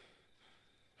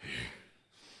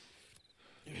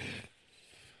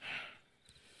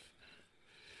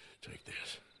 Take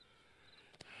this.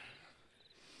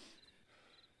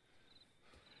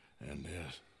 And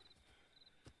this.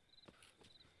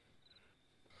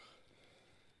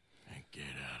 And get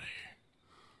out of here.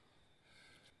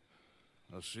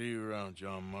 I'll see you around,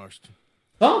 John Marston.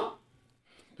 Co?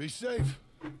 Be safe.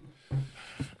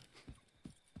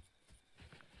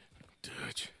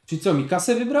 Dutch. Czyli co, mi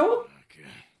kasę wybrało?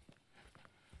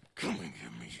 Come and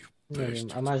give me you Nie wiem,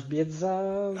 a masz biec za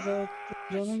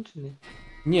żoną, czy nie?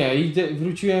 Nie, idę,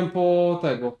 wróciłem po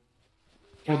tego.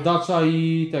 Po Dacza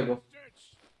i tego.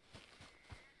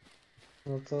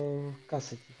 No to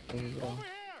kasę ci tutaj wybrałem.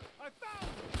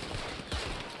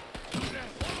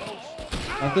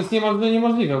 A to jest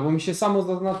niemożliwe, bo mi się samo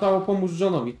zaznaczało pomóż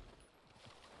żonowi.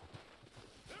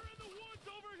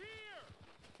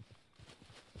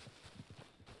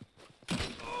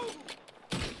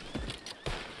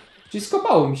 Czyli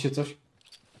skopało mi się coś.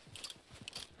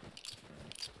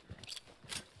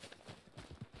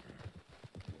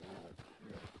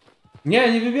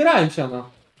 Nie wybierałem siana.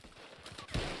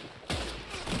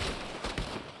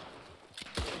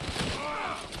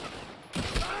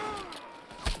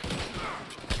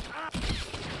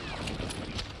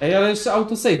 Ej, ale jeszcze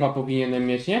autosave'a powinienem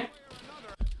mieć, nie?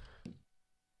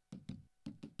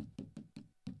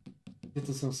 Gdzie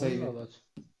to są save'y?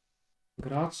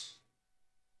 Gracz?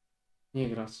 Nie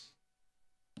gracz.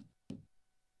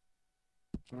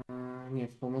 Nie,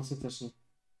 w pomocy też nie.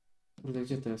 Kurde,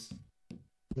 gdzie to jest?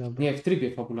 Dobra. Nie, w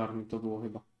trybie fabularnym to było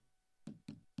chyba.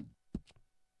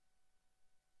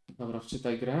 Dobra,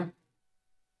 wczytaj grę.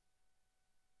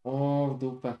 O, w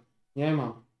dupę. Nie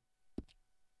mam.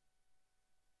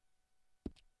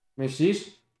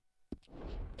 Myślisz?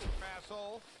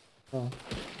 O.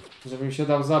 Żebym się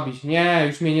dał zabić. Nie,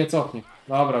 już mnie nie cofnie.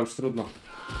 Dobra, już trudno.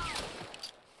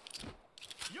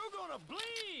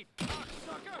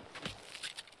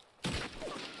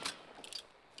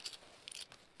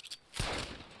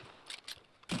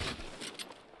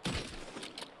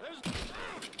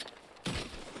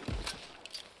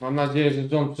 Mam nadzieję,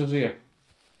 że John przeżyje.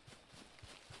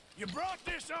 You brought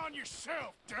this on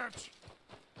yourself, Dutch.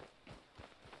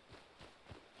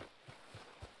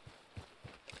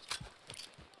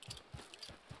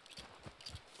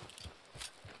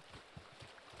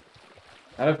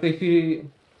 Ale w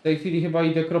tej chwili chyba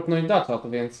idę kropnąć dacza, to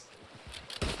więc...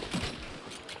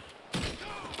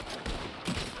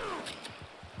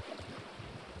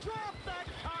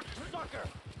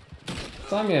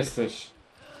 Sam jesteś.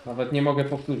 Nawet nie mogę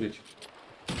powtórzyć.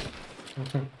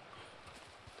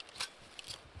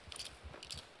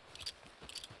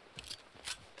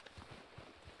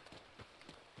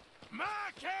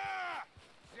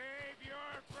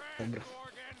 Dobra.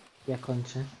 Ja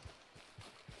kończę.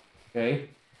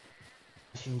 Okej.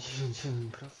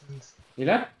 87%.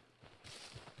 Ile?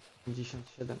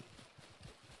 57.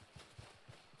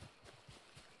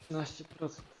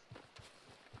 13%.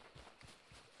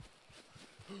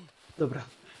 Dobra.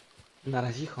 Na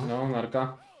razie, ho. No,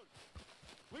 narka.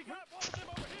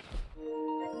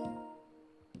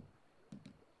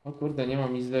 O kurde, nie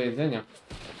mam nic do jedzenia.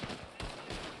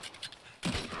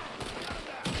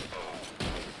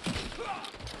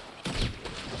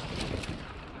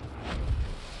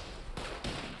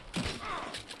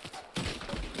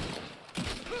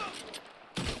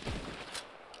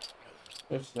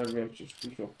 Też tak wiem, czy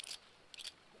śpiszą.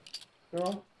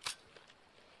 No.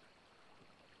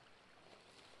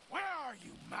 Where are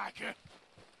you, Micah?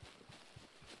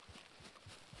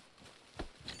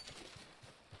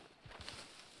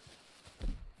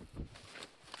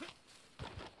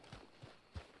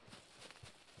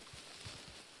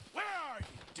 Where are you,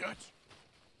 Dutch?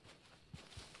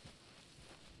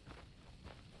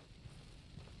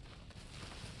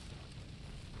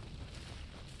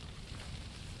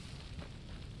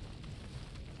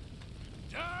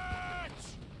 Dutch!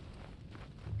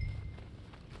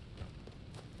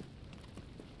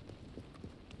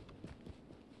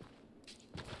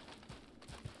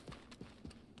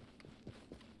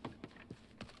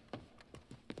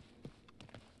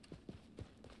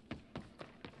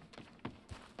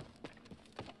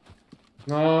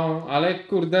 No, ale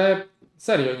kurde,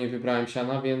 serio nie wybrałem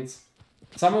siana, więc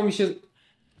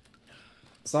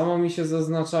samo mi się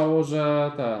zaznaczało,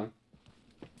 że ten...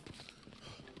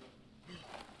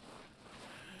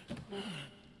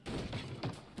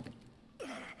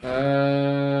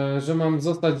 że mam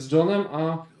zostać z Johnem,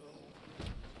 a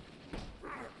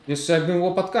jeszcze jakbym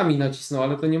łopatkami nacisnął,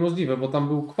 ale to niemożliwe, bo tam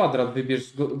był kwadrat,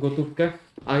 wybierz gotówkę,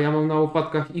 a ja mam na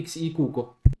łopatkach X i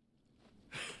kółko.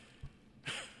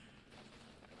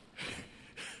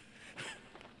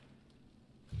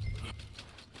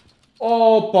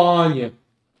 O panie!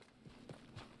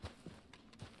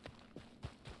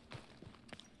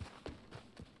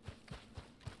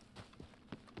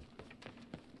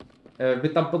 Wy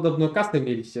tam podobno kasę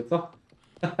mieliście, co?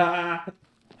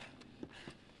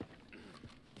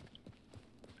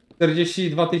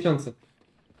 42 000.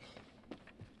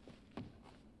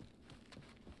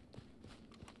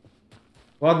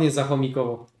 Ładnie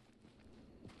zachomikowo.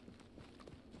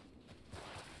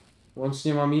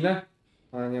 Łącznie mam ile?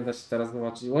 Ale nie da się teraz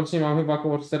zobaczyć. Łącznie mam chyba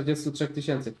około 43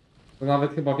 000. To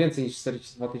nawet chyba więcej niż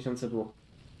 42 000 było.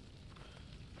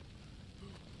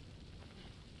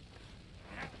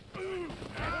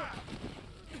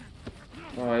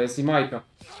 O, jest i Majka.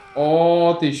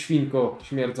 O, ty świnko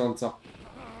śmierdząca.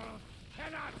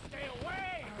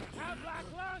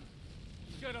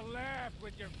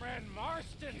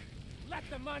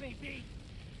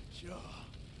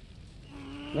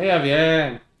 No ja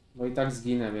wiem, bo i tak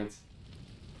zginę, więc.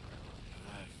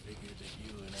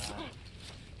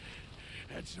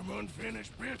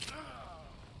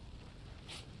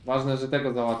 Ważne, że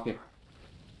tego załatwię.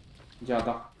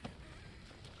 Dziada.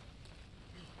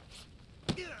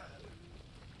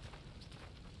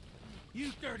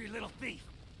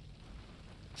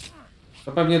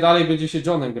 To pewnie dalej będzie się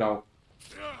Johnem grał.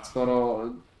 Skoro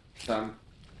ten.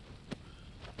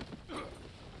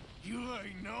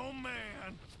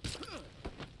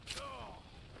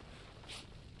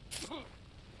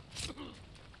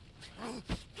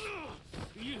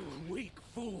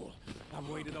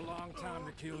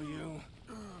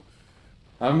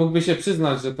 Ale mógłby się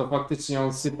przyznać, że to faktycznie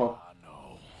on sypał.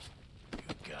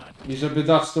 I żeby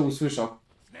Dutch to usłyszał.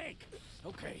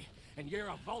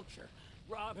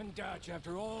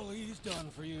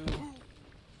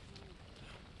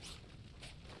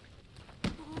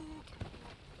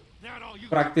 W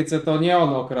praktyce to nie on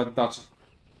okradł Dutcha.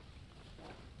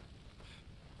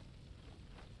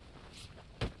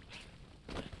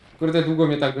 Kurde, długo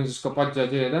mnie tak będziesz kopać,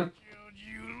 dziadzie jeden?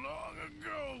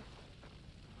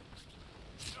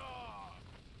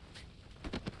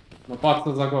 No patrz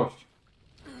to za gość.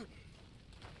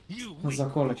 No za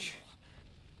koleś.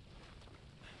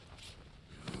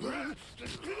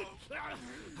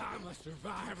 I'm a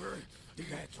survivor.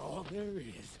 That's all there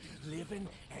is. Living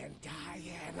and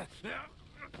dying.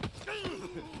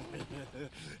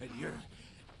 And you're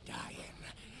dying.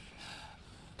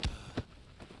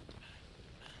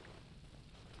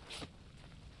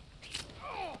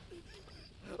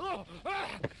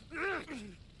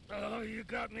 Oh, you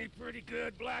got me pretty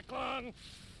good, Black Lung.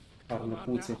 Czarne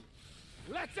płucy.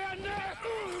 Let's end this!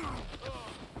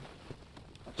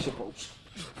 Tak się połóż.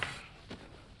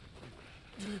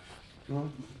 No.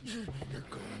 You're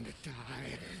going to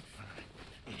die.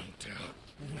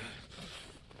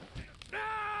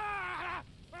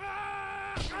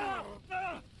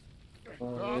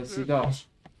 To jest i dobrze.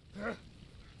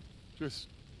 Just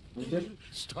Widzisz?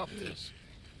 stop this.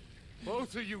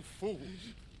 Both of you fools.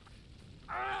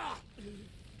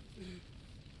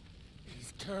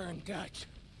 He's turned, Dutch.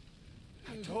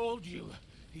 I told you,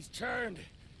 he's turned.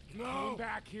 He came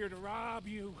back here to rob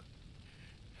you.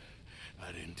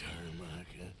 I didn't turn,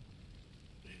 Micah.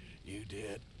 You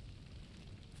did.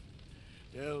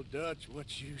 Tell Dutch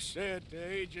what you said to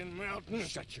Agent Melton.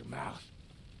 Shut your mouth.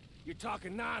 You're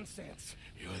talking nonsense.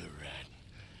 You're the rat,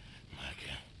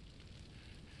 Micah.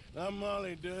 I'm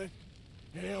Molly, Dutch.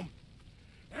 Him.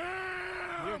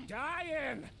 You're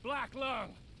dying, Black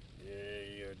Lung. Yeah,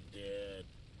 you're dead.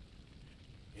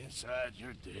 Inside,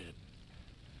 you're dead.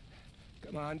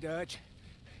 Come on, Dutch.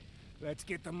 Let's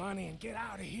get the money and get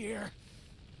out of here.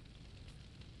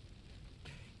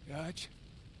 Dutch.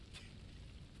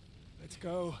 Let's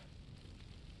go.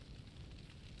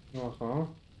 Aha.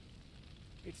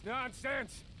 It's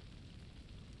nonsense.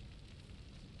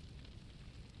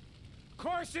 Of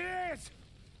course it is.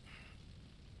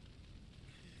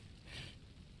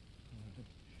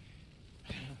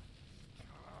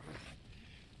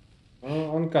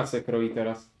 No, on kasę kroi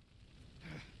teraz.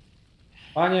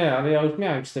 A nie, ale ja już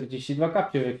miałem 42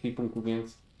 kapcie w ekwipunku,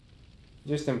 więc...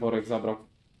 Gdzieś ten worek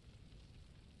zabrał?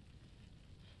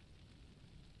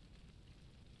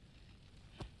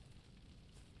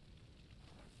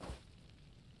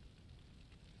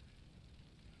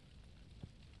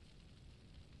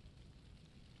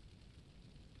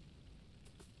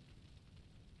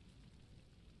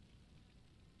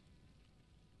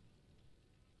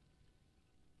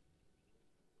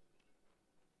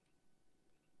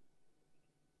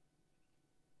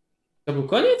 To był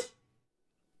koniec?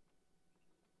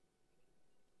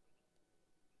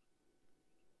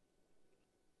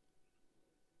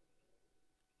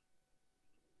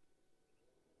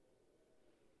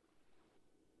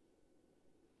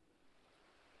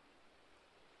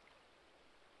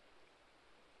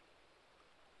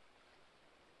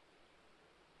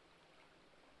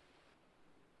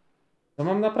 Co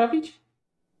mam naprawić?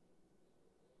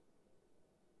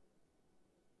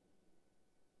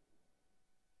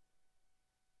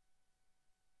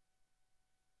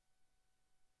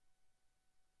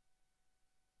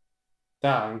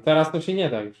 Tak, teraz to się nie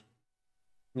da już.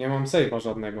 Nie mam save'a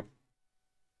żadnego.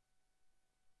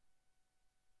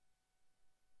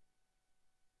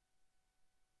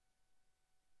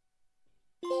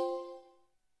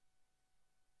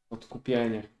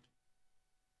 Odkupienie.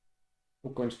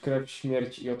 Ukończ krew,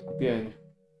 śmierć i odkupienie.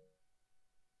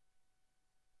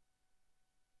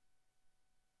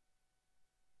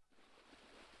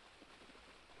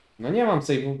 No nie mam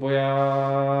save'ów, bo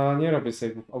ja nie robię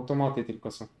save'ów. Automaty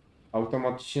tylko są.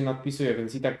 Automat się nadpisuje,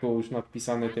 więc i tak było już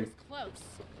nadpisane tym.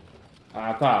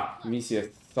 A tak, misję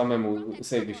samemu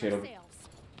save'y się robi.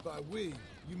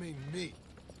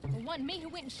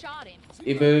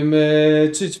 I bym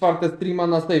 3/4 streama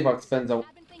na save'ach spędzał.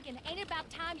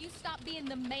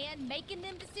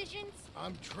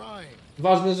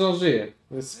 Ważne, że on żyje.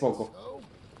 To jest spoko.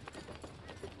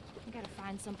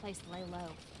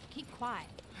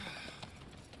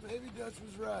 Maybe Dutch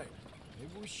was right.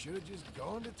 Maybe we should have just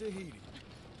gone to Tahiti.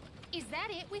 Is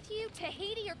that it with you?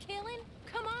 Tahiti or killing?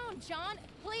 Come on, John.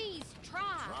 Please,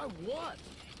 try. Try what?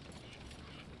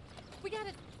 We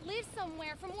gotta live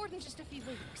somewhere for more than just a few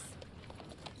weeks.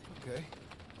 Okay.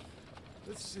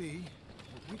 Let's see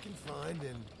what we can find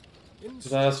in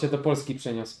Zaraz się do Polski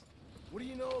przeniosę. What do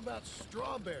you know about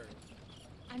strawberry?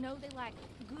 I know they like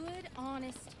good,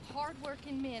 honest,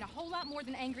 hard-working men a whole lot more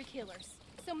than angry killers.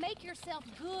 So make yourself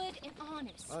good and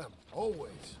honest. I'm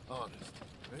always honest.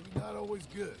 Maybe not always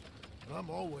good, but I'm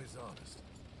always honest.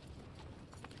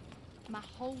 My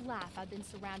whole life I've been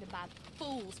surrounded by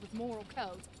fools with moral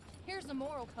codes. Here's the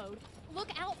moral code. Look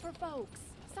out for folks.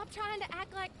 Stop trying to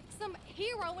act like some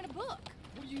hero in a book.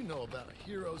 What do you know about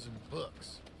heroes and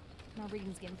books? My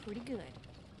reading's getting pretty good.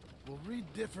 We'll read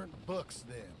different books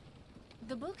then.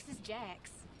 The books is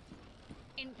Jack's.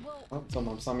 And, well, O, co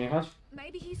mam sam jechać?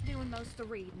 maybe he's doing most of the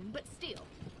reading, but still.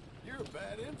 You're a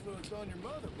bad influence on your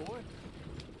mother, boy.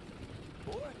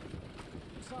 Boy?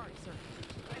 Sorry, sir.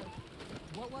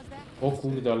 What was that? O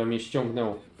kurde, ale mnie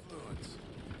ściągnęło.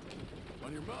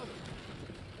 On your mother.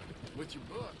 With your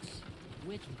books.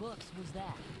 Which books was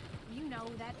that? You know,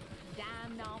 that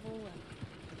dime novel,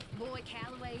 Boy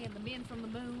Calloway and the Men from the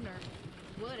Moon, or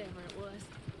whatever it was.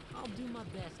 I'll do my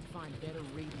best to find better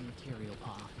reading material,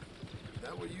 Pa. Is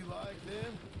that what you like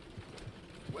then?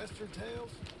 Western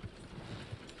tales?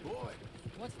 Boy.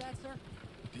 What's that, sir?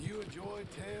 Do you enjoy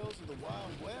tales of the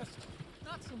Wild West?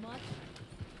 Not so much.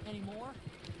 Anymore.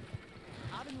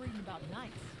 I've been reading about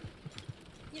knights.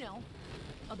 You know,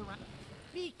 other round.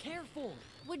 Be careful.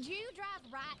 Would you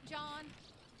drive right, John?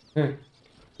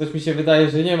 Coś mi się wydaje,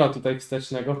 że nie ma tutaj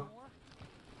wstecznego.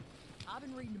 I've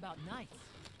been reading about knights.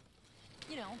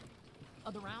 You know,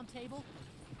 of the round table.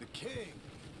 The king.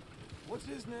 What's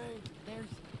his name? There's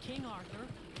King Arthur,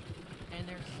 and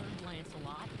there's Sir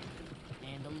Lancelot,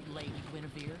 and the Lady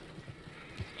Guinevere.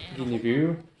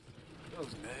 Guinevere?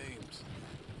 Those names.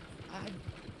 I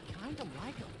kind of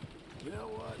like them. You know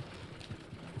what?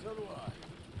 So do I.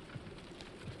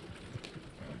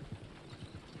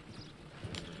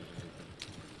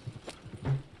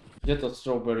 Gdzie to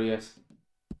strawberry jest?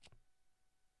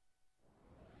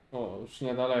 O, już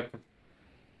niedaleko.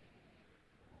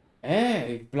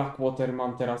 Ej, w Blackwater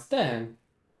mam teraz ten.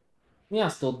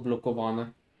 Miasto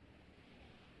odblokowane.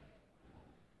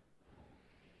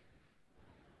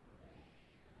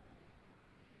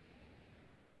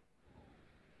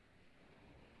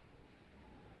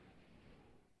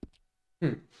 I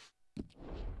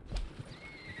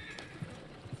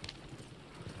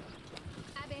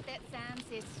bet that sign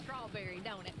says strawberry,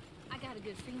 don't it? I got a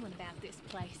good feeling about this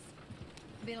place.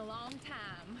 Been a long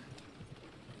time.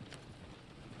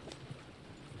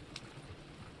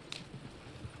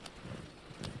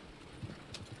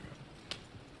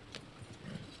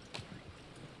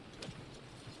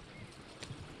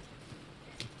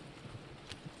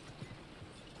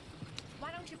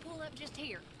 Why don't you pull up just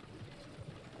here?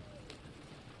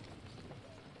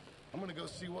 I'm gonna go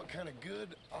see what kind of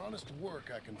good, honest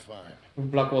work I can find. W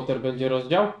Blackwater będzie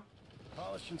rozdział?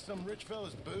 Polishing some rich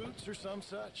fella's boots or some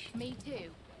such. Me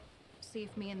too. See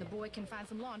if me and the boy can find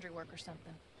some laundry work or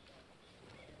something.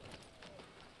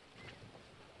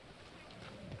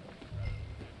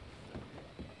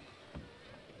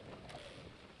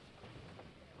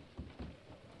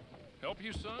 Help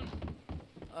you, son?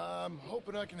 I'm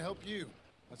hoping I can help you.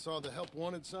 I saw the help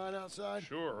wanted sign outside.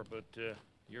 Sure, but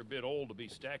you're a bit old to be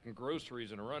stacking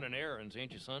groceries and running errands,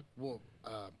 ain't you, son? Well,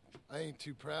 I ain't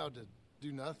too proud to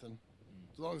do nothing.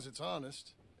 As long as it's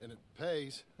honest and it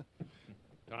pays.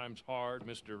 Time's hard,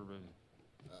 Mr.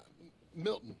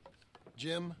 Milton.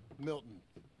 Jim Milton.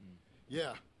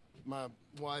 Yeah, my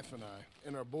wife and I,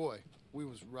 and our boy, we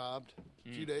was robbed a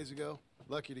few days ago.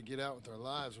 Lucky to get out with our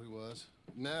lives, we was.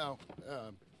 Now,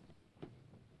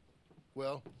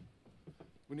 well,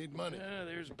 we need money.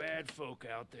 There's bad folk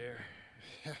out there.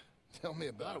 Tell me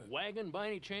about Got it. a wagon by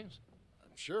any chance?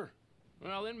 Sure.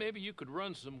 Well, then maybe you could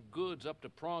run some goods up to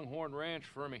Pronghorn Ranch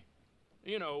for me.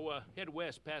 You know, head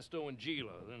west past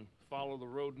Owanjila, then follow the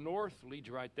road north, lead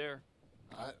you right there.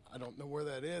 I don't know where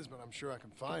that is, but I'm sure I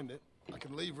can find it. I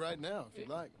can leave right now if you'd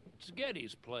like. It's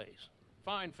Getty's place.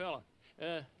 Fine fella.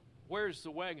 Where's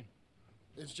the wagon?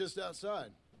 It's just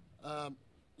outside.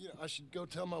 You know, I should go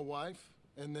tell my wife,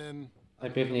 and then...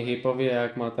 Najpierw niech jej powie,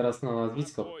 jak ma teraz na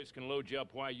nazwisko. Boys can load you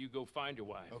up while you go find your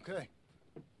wife. Okay.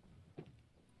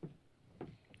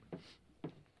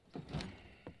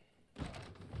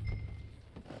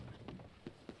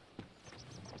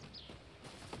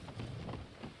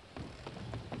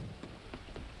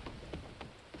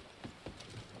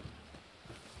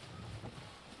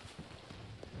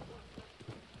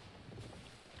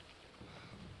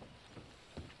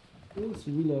 Who's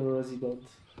Wheeler resident?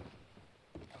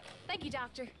 Thank you,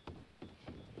 Doctor.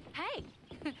 Hey,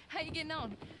 how you getting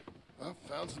on? I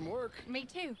found some work. Me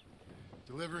too.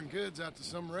 Delivering goods out to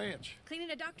some ranch.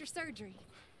 Cleaning a doctor's surgery.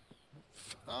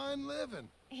 Fine living.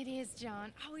 It is,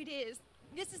 John. Oh, it is.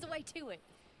 This is the way to it.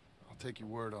 I'll take your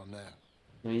word on that.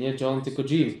 No i nie John, tylko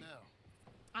Jim.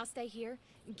 I'll stay here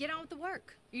and get on with the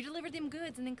work. You deliver them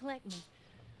goods and then collect me.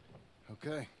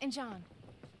 Okay. And John,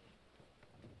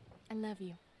 I love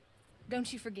you.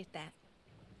 Don't you forget that.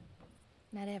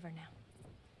 Not ever now.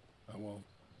 I won't.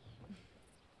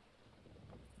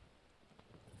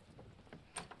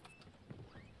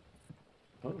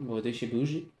 O, młody się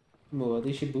burzy.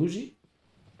 Młody się burzy.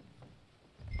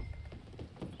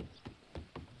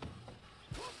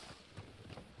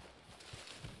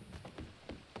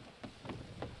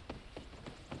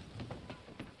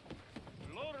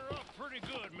 Load her up pretty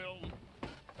good, Milton.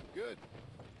 Good.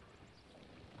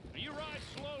 You ride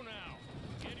slow now.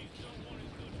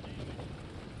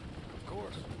 Of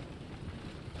course.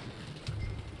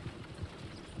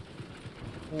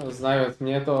 No, znając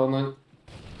mnie, to ono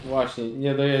właśnie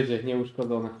nie dojedzie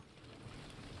nieuszkodzone.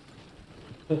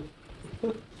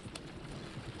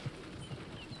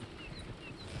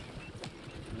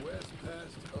 West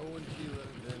past Owen Gila,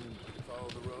 then follow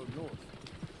the road north.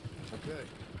 Okay.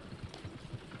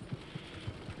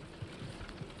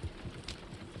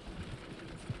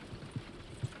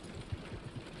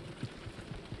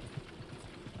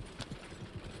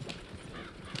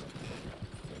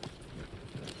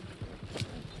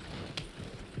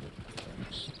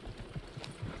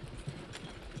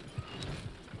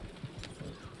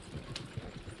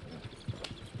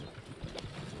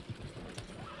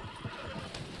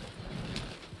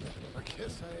 I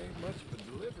guess I ain't much of a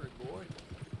delivery boy.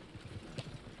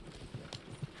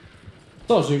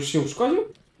 Co, że już się uszkodził?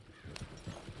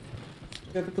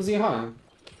 Ja tylko zjechałem.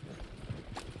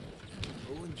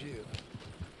 Owen Gila.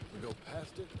 We go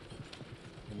past it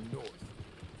and north.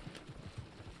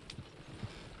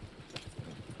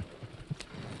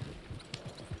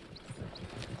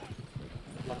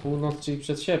 Na północ, czyli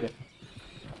przed siebie.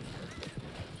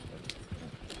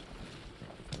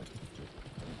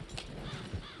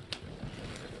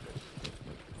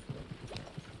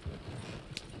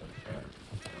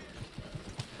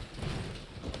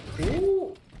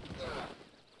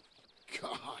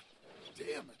 God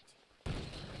damn it.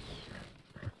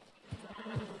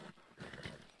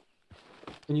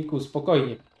 Niku,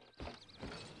 spokojnie.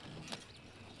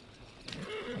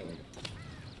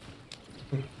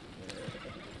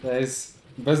 To jest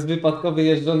bezwypadkowy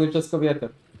jeżdżony przez kobietę.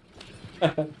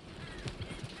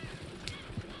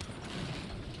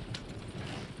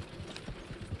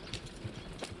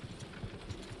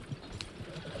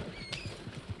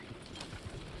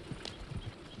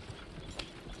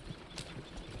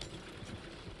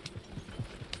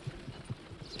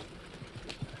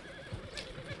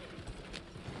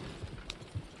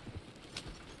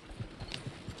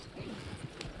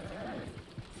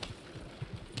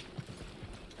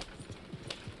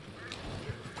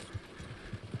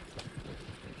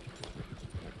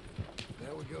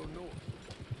 Now we go north.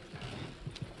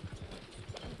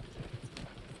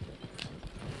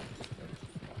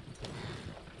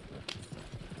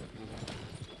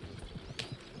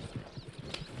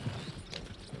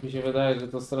 Mi się wydaje, że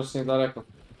to strasznie daleko.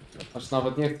 Aż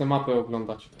nawet nie chcę mapy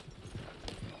oglądać.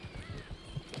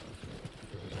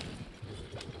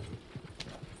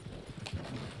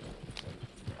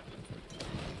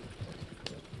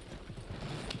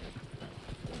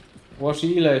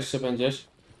 Łosi, ile jeszcze będziesz?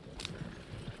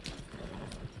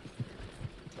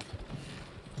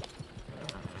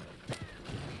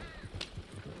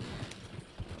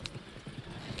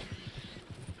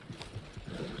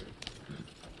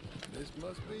 This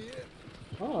must be it.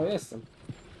 O, jestem.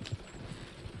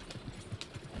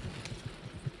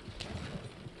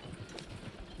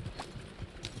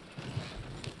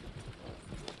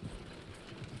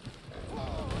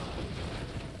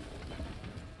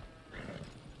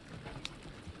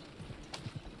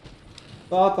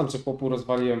 A tam, czy po pół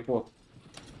rozwaliłem płot.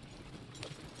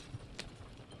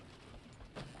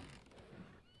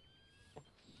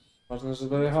 Ważne, że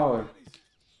dojechałem.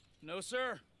 No,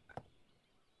 sir.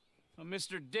 I'm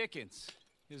Mr. Dickens,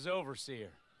 his overseer.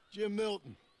 Jim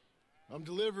Milton. I'm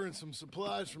delivering some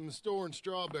supplies from the store in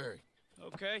Strawberry.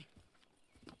 Okay.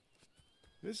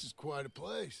 This is quite a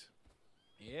place.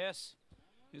 Yes,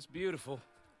 it's beautiful.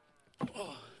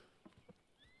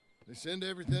 They send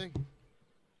everything?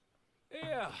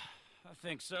 Yeah, I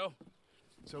think so.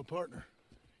 So, partner,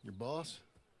 your boss,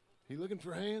 he looking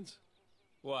for hands?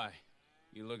 Why?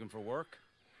 You looking for work?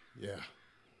 Yeah.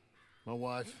 My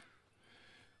wife,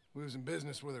 we was in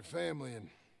business with her family and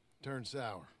turned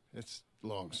sour. It's a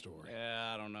long story.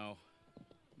 Yeah, I don't know.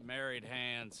 Married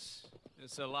hands.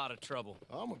 It's a lot of trouble.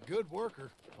 I'm a good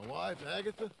worker. My wife,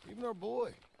 Agatha, even our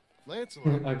boy,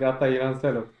 Lancelot. Agata i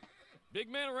Lancelot. Big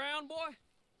man around, boy?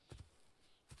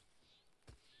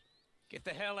 Get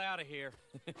the hell out of here.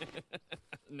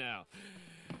 Now,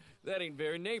 that ain't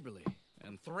very neighborly.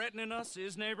 And threatening us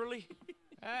is neighborly?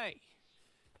 Hey,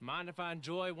 mind if I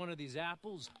enjoy one of these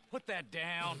apples? Put that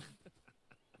down.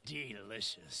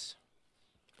 Delicious.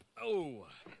 Oh,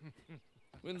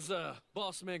 When's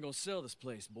boss man gonna sell this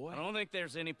place, boy? I don't think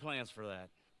there's any plans for that.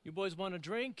 You boys want a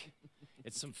drink?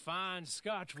 It's some fine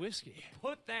Scotch whiskey.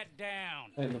 Put that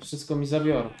down. Ej, no wszystko mi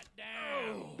zabiorą.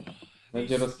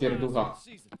 Będzie rozpierducha.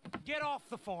 Get off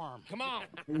the farm. Come on.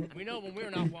 We know when we're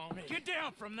not wanted. Get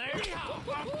down from there.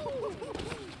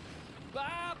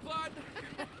 Bye, bud.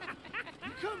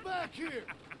 You come back here.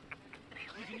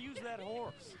 You can use that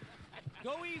horse.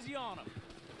 Go easy on him.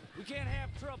 We can't have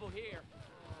trouble here.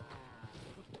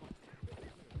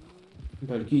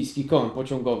 Belgijski koń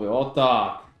pociągowy, o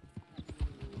tak.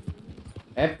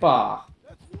 Epa.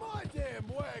 That's my damn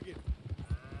wagon.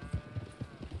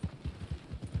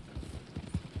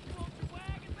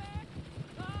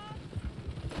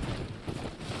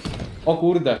 O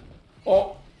kurde.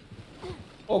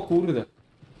 O kurde.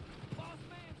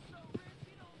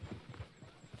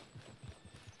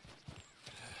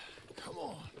 Come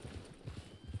on.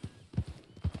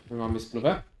 My mamy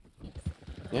spluwę?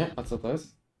 Nie? A co to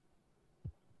jest?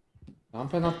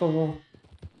 Lampę naftową?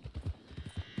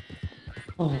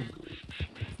 O.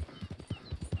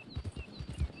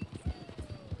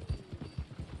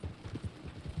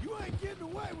 You ain't getting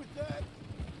away with that.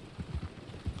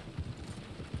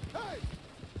 Hey,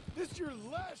 this is your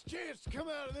last chance to come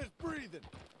out of this breathing.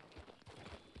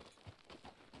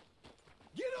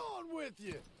 Get on with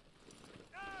you.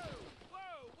 Oh,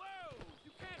 whoa.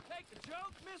 You can't take a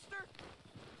joke, mister.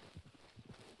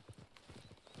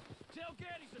 Tell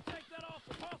Geddes to take that off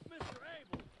Mr.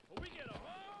 Abel, or we get a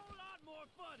whole lot more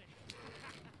funny.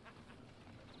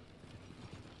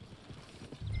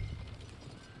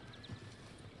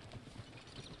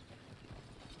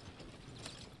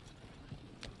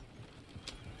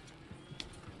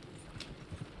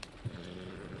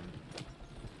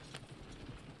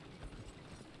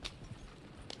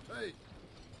 Hey.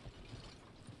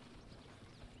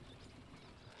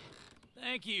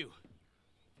 Thank you.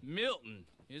 Milton,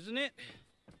 isn't it?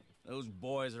 Those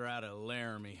boys are out of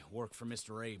Laramie, work for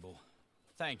Mr. Abel.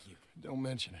 Thank you. Don't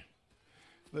mention it.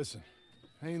 Listen,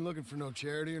 I ain't looking for no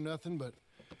charity or nothing, but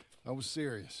I was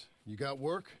serious. You got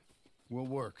work? We'll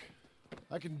work.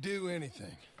 I can do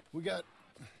anything. We got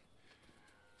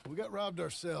robbed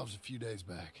ourselves a few days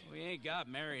back. We ain't got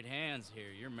married hands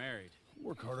here. You're married.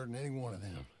 Work harder than any one of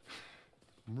them.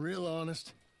 I'm real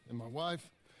honest, and my wife,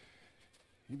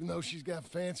 even though she's got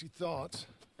fancy thoughts,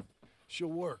 she'll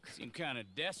work. Seem kind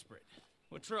of desperate.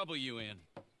 What trouble you in?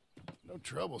 No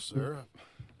trouble, sir.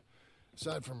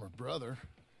 Aside from her brother,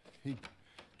 he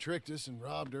tricked us and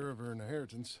robbed her of her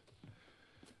inheritance.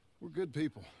 We're good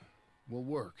people. We'll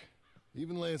work.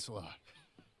 Even Lancelot.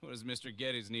 What does Mr.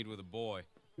 Geddes need with a boy?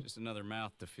 Just another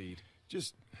mouth to feed.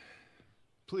 Just,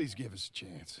 please give us a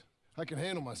chance. I can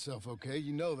handle myself okay,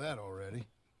 you know that already.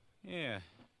 Yeah,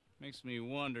 makes me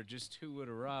wonder just who would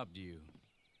have robbed you.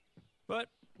 But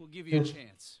we'll give you a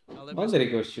chance. I'll let Mr.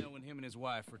 Geddes know when him and his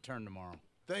wife return tomorrow.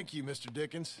 Thank you, Mr.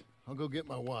 Dickens. I'll go get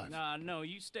my wife. Nah, no,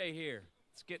 you stay here.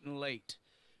 It's getting late.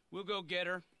 We'll go get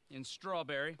her in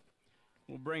Strawberry.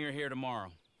 We'll bring her here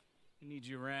tomorrow. We need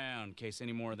you around in case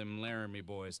any more of them Laramie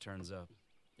boys turns up.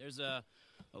 There's a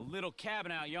little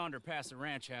cabin out yonder past the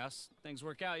ranch house. Things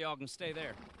work out, y'all can stay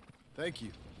there. Thank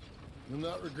you. You'll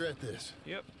not regret this.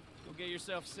 Yep. Go get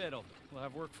yourself settled. We'll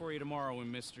have work for you tomorrow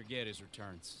when Mr. Geddes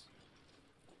returns.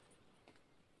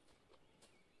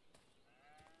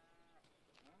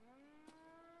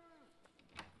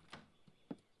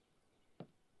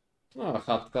 No,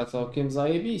 chatka całkiem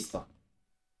zajebista.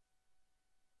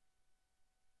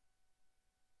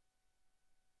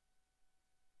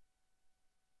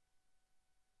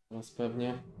 Teraz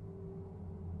pewnie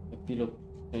epilog,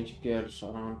 część pierwsza,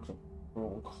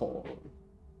 Longhorn.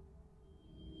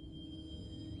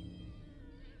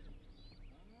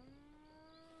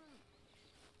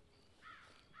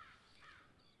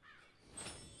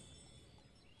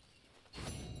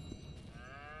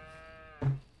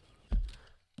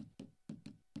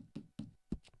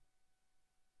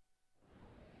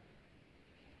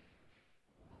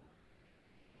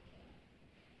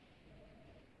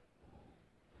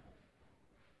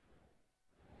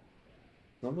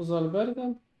 Znowu z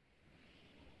Albertem?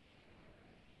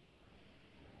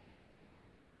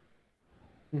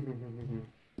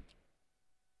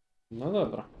 No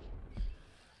dobra.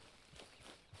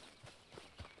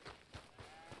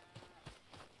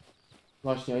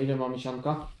 Właśnie, a ile mamy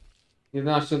sianka?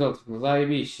 11 dolców, no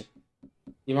zajebiście.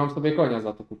 I mam sobie konia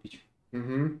za to kupić.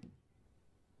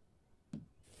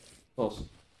 Sposób.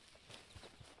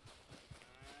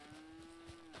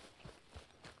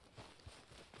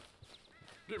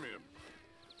 Give me him.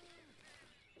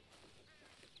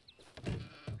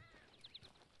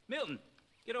 Milton,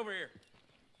 get over here.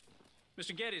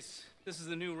 Mr. Geddes, this is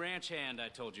the new ranch hand I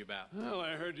told you about. Well,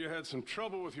 I heard you had some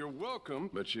trouble with your welcome,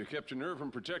 but you kept your nerve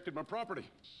and protected my property.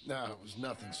 No, it was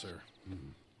nothing, sir.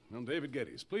 I'm David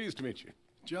Geddes. Pleased to meet you.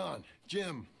 John,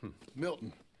 Jim,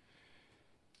 Milton.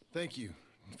 Thank you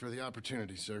for the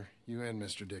opportunity, sir. You and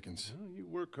Mr. Dickens. Well, you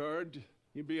work hard.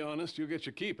 You be honest, you'll get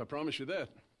your keep. I promise you that.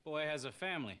 Boy has a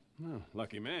family. Oh,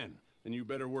 lucky man. Then you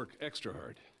better work extra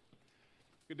hard.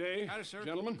 Good day, Howdy, sir.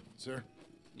 gentlemen. Sir.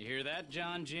 You hear that,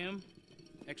 John Jim?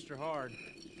 Extra hard.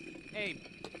 Hey,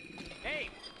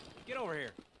 get over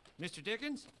here. Mr.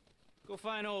 Dickens, go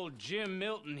find old Jim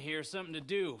Milton here something to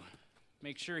do.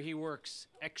 Make sure he works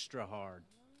extra hard.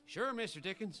 Sure, Mr.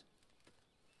 Dickens.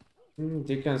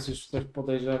 Dickens już coś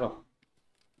podejrzewa.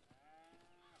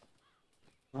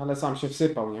 Ale sam się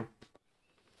wsypał, nie?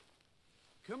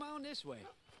 Come on this way.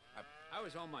 I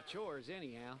was on my chores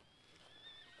anyhow.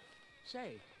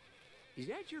 Say, is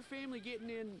that your family getting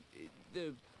in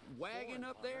the wagon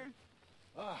up there?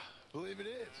 Believe it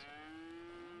is.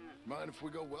 Mind if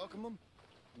we go welcome them?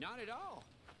 Not at all.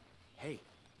 Hey,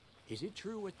 is it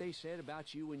true what they said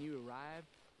about you when you arrived?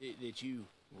 That you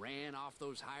ran off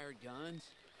those hired guns?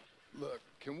 Look,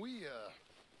 can we,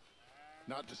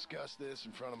 not discuss this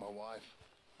in front of my wife?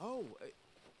 Oh,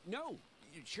 no,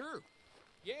 sure.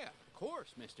 Yeah, of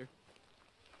course, mister.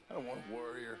 I don't want to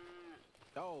worry her.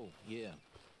 Oh, yeah.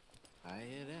 I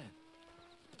hear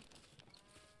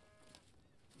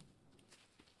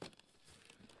that.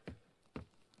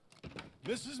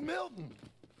 Mrs. Milton!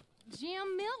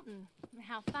 Jim Milton.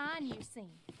 How fine you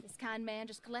seem. This kind man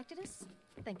just collected us.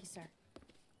 Thank you, sir.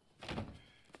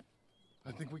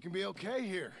 I think we can be okay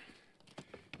here.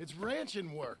 It's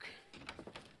ranching work.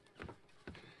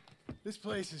 This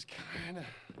place is kinda...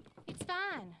 It's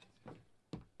fine.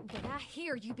 But I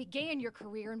hear you began your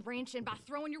career in ranching by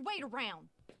throwing your weight around.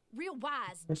 Real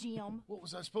wise, Jim. What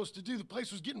was I supposed to do? The place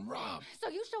was getting robbed. So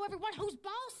you show everyone who's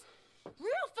boss?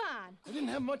 Real fine. I didn't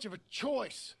have much of a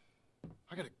choice.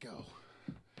 I gotta go.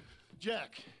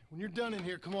 Jack, when you're done in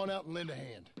here, come on out and lend a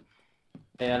hand.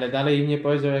 Ej, ale dalej im nie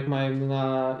powiedział, jak mają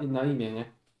na imię, nie?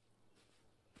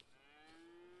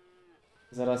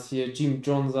 Zaraz je Jim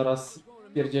John zaraz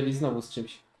pierdzieli znowu z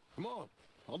czymś. Come on,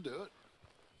 I'll do it.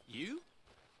 You?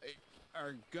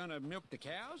 Are gonna milk the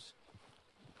cows?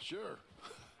 Sure.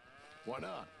 Why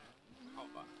not? Oh,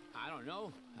 I don't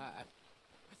know. I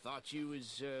thought you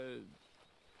was,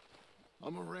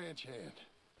 I'm a ranch hand.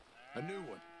 A new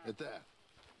one, at that.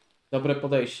 Dobre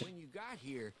podejście. When you got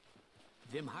here,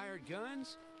 them hired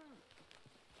guns?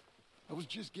 I was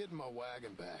just getting my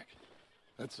wagon back.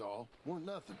 That's all. Weren't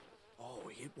nothing. Oh,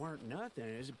 it weren't nothing.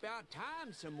 It was about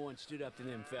time someone stood up to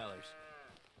them fellers.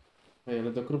 Ej,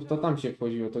 ale do krów to tam się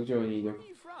wchodziło, to gdzie oni idą? Where are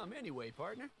you from anyway,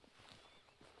 partner?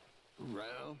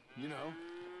 Around, you know.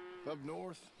 Up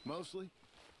north, mostly.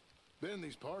 Been in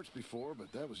these parts before,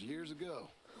 but that was years ago.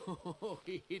 Oh,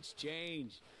 it's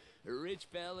changed. The rich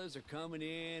fellas are coming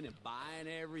in and buying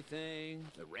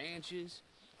everything, the ranches.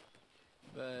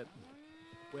 But,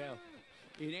 well,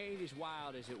 it ain't as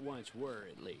wild as it once were,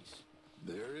 at least.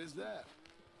 There is that.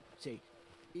 Say,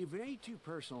 if it ain't too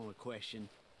personal a question,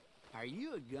 are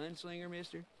you a gunslinger,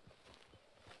 mister?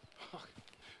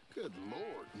 Good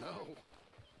Lord, no.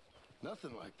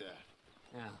 Nothing like that.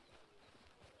 Now,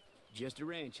 just a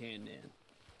ranch hand then?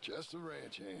 Just a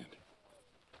ranch hand.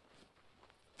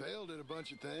 Failed at a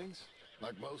bunch of things,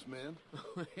 like most men.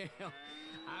 Well,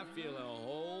 I feel a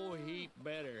whole heap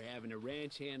better having a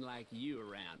ranch hand like you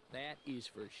around. That is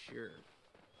for sure.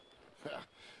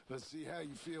 Let's see how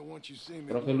you feel once you see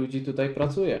me. Trochę ludzi tutaj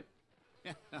pracuje.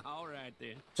 All right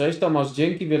then. Cześć Tomasz,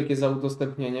 dzięki wielkie za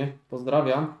udostępnienie.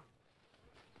 Pozdrawiam.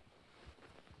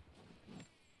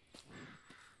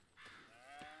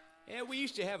 Yeah, we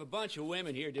used to have a bunch of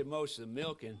women here did most of the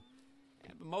milking.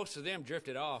 But most of them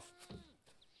drifted off.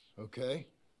 Okay.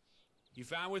 You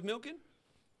fine with milking?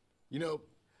 You know,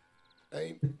 I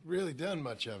ain't really done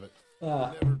much of it.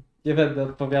 Nie będę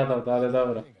odpowiadał, no ale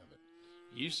dobra.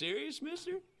 You serious,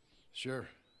 mister? Sure.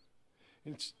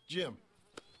 It's Jim.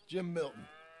 Jim Milton.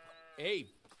 Hey,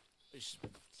 sit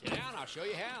down, I'll show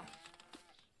you how.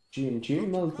 Jim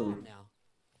Milton. Now,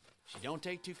 she don't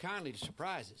take too kindly to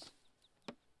surprises.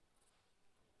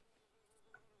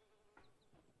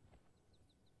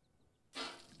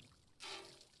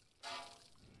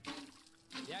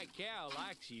 That cow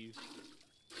likes you.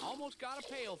 Almost got a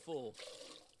pail full.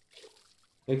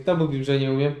 Jak kto mówił, że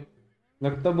nie umiem?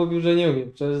 No kto mówił, że nie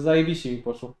umiem? Przecież zajebiście mi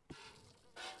poszło.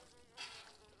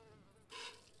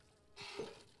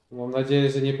 Mam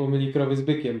nadzieję, że nie pomyli krowy z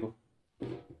bykiem, bo...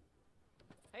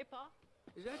 Hey, Pa.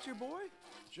 Is that your boy?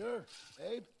 Sure.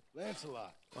 Abe,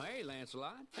 Lancelot. Well, hey,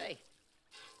 Lancelot. Hey.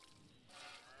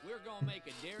 We're gonna make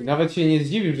a dairy... I nawet się nie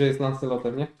zdziwił, że jest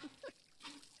Lancelotem, nie?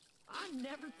 I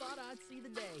never thought I'd see the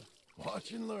day.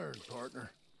 Watch and learn, partner.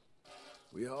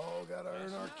 We all gotta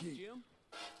earn our keep. Jim.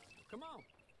 Come on.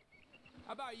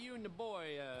 How about you and the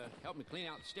boy help me clean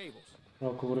out the stables?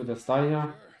 O kurde,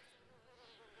 stajnia.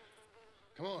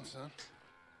 Come on, son.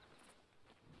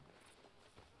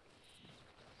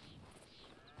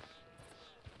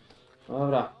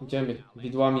 Dobra, idziemy.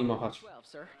 Widłami machać.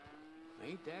 12, sir.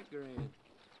 Ain't that grand?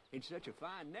 It's such a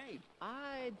fine name.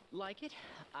 I like it.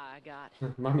 I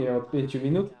got Mam je od 5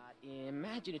 minut.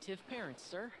 imaginative parents,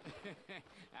 sir.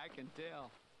 I can tell.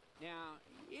 Now,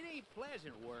 it ain't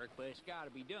pleasant work, but it's got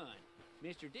to be done.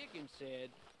 Mr. Dickens said...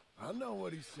 I know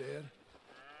what he said.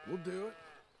 We'll do it.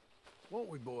 Won't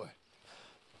we, boy?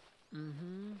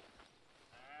 Mm-hmm.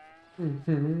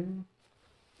 Mhm.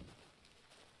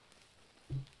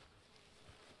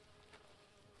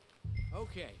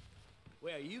 Okay.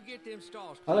 Well, you get them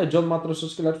stalls... Ale John ma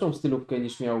troszeczkę lepszą stylówkę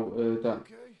niż miał ten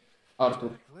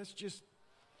Arthur. Let's just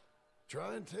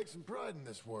try and take some pride in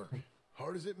this work,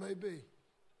 hard as it may be.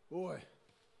 Boy,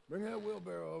 bring that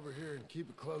wheelbarrow over here and keep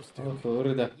it close to O me.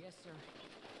 kurde. Yes, sir.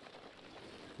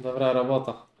 Dobra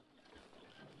robota.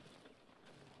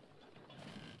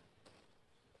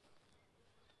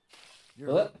 You're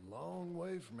a long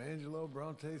way from Angelo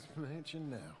Bronte's mansion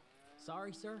now.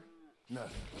 Sorry, sir.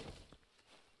 Nothing.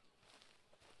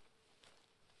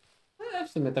 W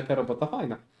sumie taka robota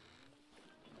fajna.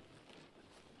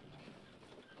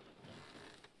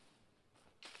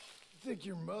 You think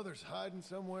your mother's hiding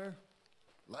somewhere?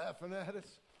 Laughing at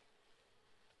us?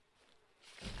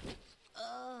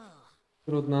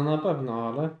 Trudna na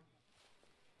pewno,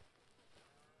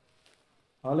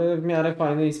 ale w miarę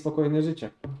fajne i spokojne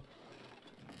życie.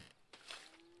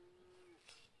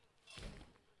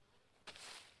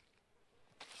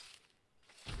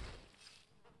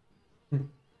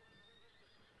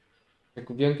 Jak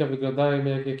uwięka wyglądają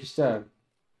jak jakiś ten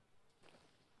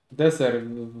deser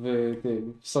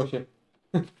w sosie.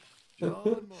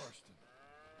 John Marston,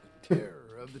 the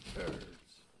terror of the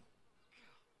turds.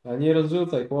 A nie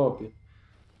rozrzucaj, chłopie.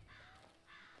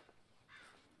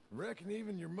 Reckon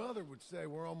even your mother would say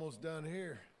we're almost done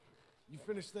here. You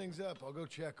finish things up, I'll go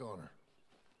check on her.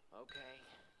 Okay.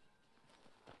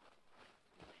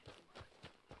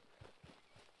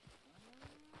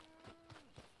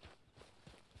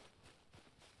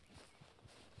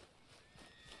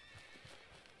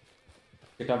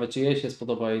 Ciekawe, czy jej się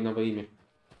spodoba jej nowe imię.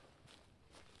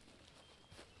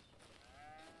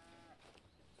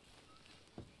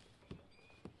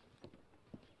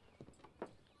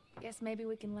 Guess maybe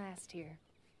we can last here.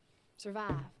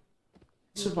 Survive.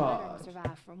 Survive.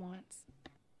 Survive for once.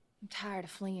 I'm tired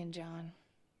of fleeing, John.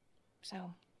 So,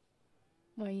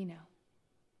 well, you know.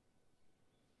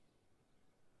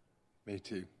 Me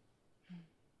too.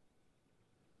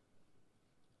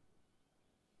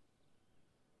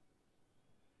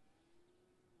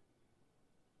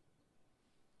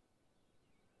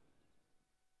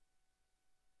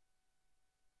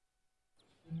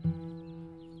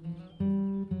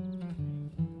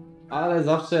 Ale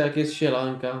zawsze jak jest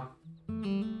sielanka,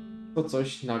 to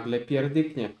coś nagle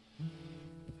pierdyknie.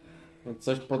 Więc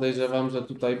coś podejrzewam, że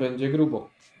tutaj będzie grubo.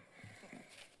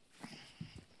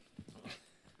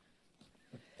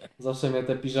 Zawsze mnie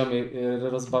te piżamy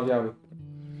rozbawiały.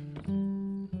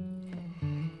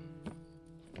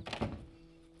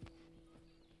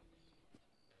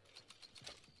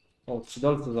 O, 3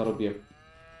 dolce zarobiłem.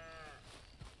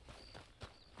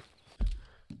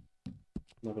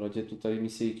 Dobra, gdzie tutaj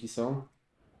misyjki są?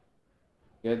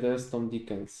 Gedes, Tom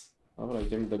Dickens. Dobra,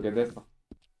 idziemy do Gedesa.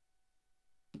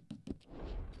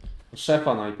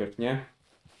 Szefa najpierw, nie?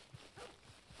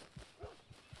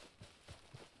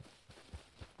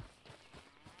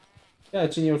 Ja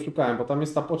ci nie oszukałem, bo tam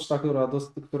jest ta poczta,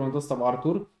 którą dostał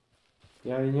Arthur.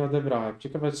 Ja jej nie odebrałem.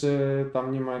 Ciekawe, czy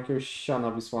tam nie ma jakiegoś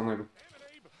siana wysłanego.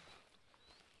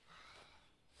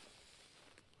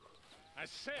 I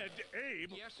said,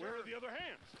 Abe, Yes, sir. where are the other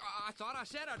hands? I thought I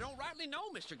said I don't rightly know,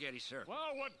 Mr. Getty, sir.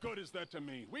 Well, what good is that to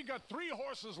me? We got 3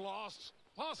 horses lost,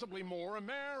 possibly more, a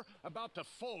mare about to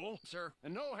foal, Sir.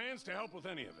 and no hands to help with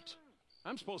any of it.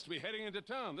 I'm supposed to be heading into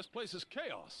town. This place is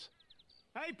chaos.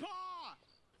 Hey, Pa!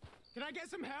 Can I get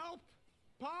some help?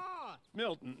 Pa!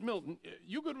 Milton,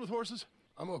 you good with horses?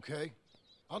 I'm okay.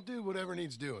 I'll do whatever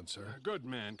needs doing, sir. Good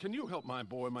man. Can you help my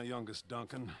boy, my youngest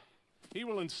Duncan? He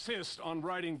will insist on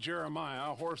riding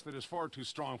Jeremiah, a horse that is far too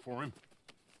strong for him.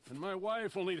 And my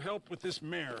wife will need help with this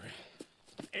mare.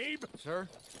 Abe? Sir?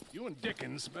 You and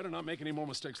Dickens better not make any more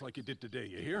mistakes like you did today,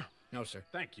 you hear? No, sir.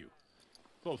 Thank you.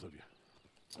 Both of you.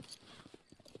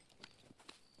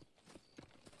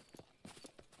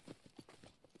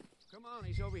 Come on,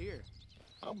 he's over here.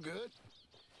 I'm good.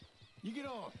 You get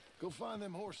on. Go find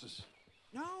them horses.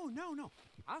 No.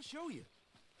 I'll show you.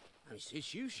 I mean,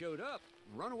 since you showed up,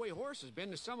 runaway horse has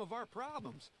been to some of our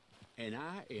problems. And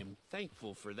I am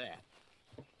thankful for that.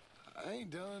 I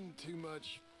ain't done too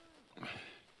much.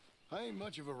 I ain't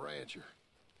much of a rancher.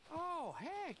 Oh,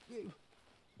 heck.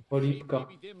 Polipka.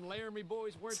 Maybe them Laramie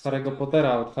boys weren't Z so Harry'ego tough.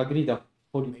 Pottera od Hagrida.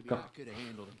 Maybe Polipka. I could have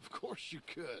handled them. Of course you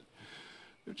could.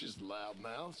 They're just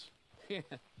loudmouths. Yeah.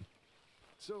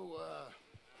 So,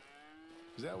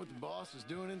 is that what the boss is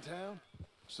doing in town?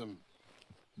 Some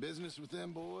business with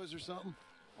them boys or something?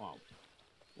 Oh,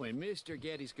 when Mr.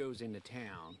 Geddes goes into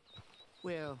town,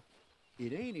 well,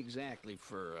 it ain't exactly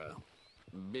for,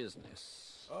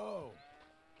 business. Oh.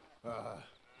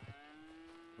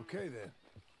 Okay then.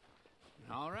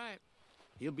 All right.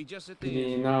 He'll be just at the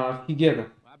Czyli end. na higienę.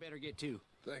 I better get to.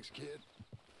 Thanks, kid.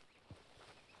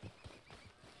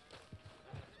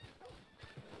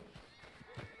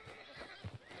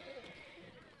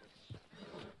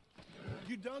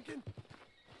 You Duncan?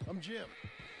 I'm Jim.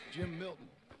 Jim Milton.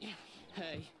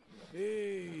 Hey.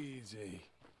 Easy.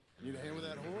 Need a hand with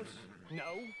that horse?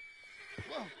 No.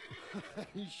 Well,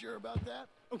 you sure about that?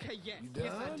 Okay, yes. You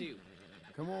Yes, I done? do.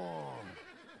 Come on.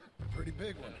 Pretty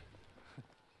big one.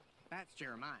 That's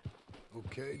Jeremiah.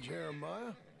 Okay,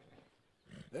 Jeremiah.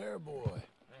 There, boy.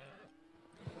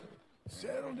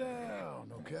 Settle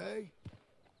down, okay?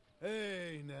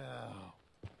 Hey, now.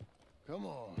 Come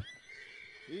on.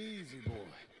 Easy,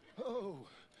 boy. Oh,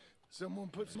 someone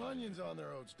put some onions on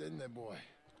their oats, didn't they, boy?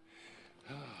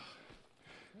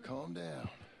 Calm down.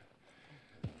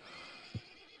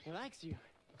 He likes you.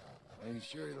 Ain't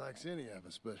sure he likes any of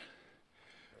us, but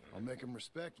I'll make him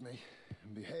respect me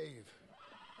and behave.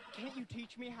 Can't you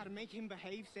teach me how to make him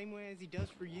behave same way as he does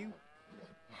for you?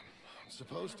 I'm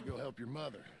supposed to go help your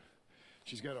mother.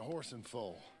 She's got a horse in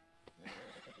foal.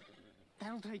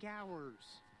 That'll take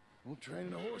hours. Well,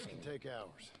 training a horse can take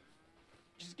hours.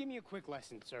 Just give me a quick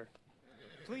lesson, sir.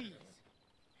 Please.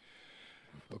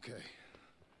 Okay.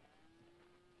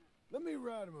 Let me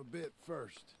ride him a bit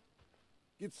first.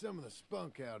 Get some of the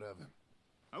spunk out of him.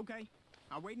 Okay.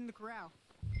 I'll wait in the corral.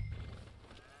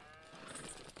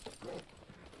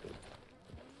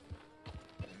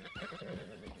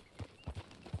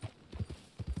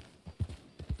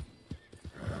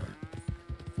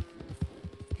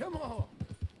 Come on.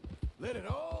 Let it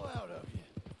all out of you.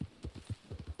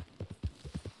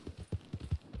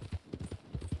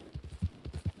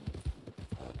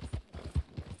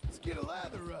 Let's get a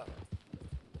lather up.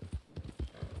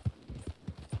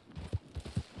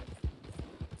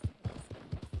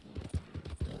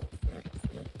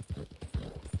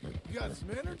 You got some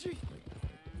energy?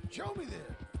 Show me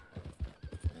then.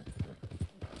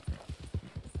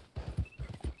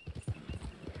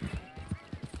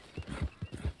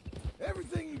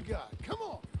 Everything you got. Come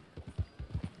on.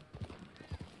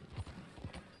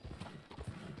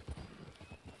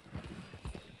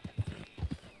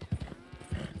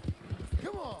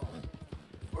 Come on.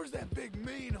 Where's that big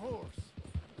mean horse?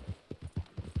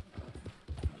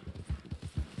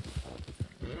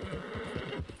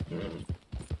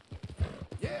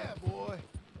 Yeah, boy.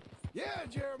 Yeah,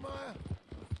 Jeremiah.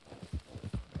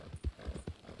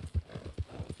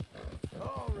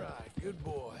 All right, good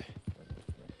boy.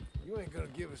 You ain't gonna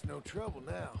give us no trouble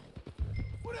now.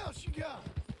 What else you got?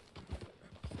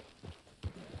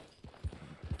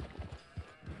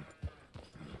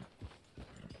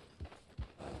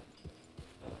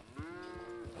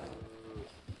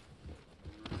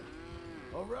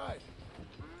 All right.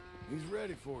 He's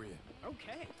ready for you.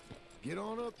 Okay. Get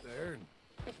on up there and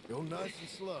go nice and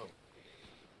slow.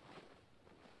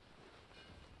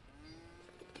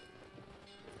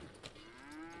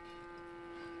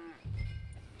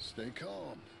 Stay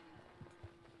calm.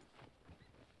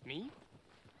 Me?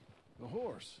 The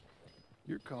horse.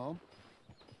 You're calm.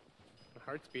 My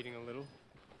heart's beating a little.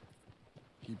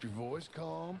 Keep your voice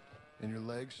calm and your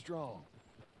legs strong.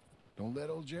 Don't let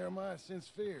old Jeremiah sense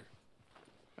fear.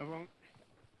 I won't.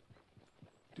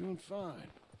 Doing fine.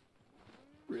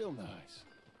 Real nice.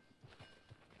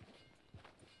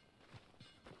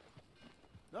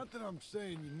 Not that I'm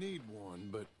saying you need one,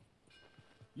 but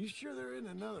you sure there isn't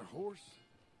another horse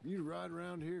for you to ride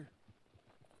around here?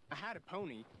 I had a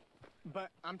pony, but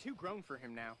I'm too grown for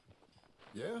him now.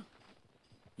 Yeah?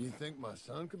 You think my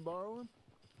son could borrow him?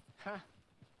 Huh.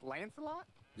 Lancelot?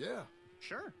 Yeah.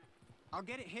 Sure. I'll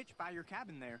get it hitched by your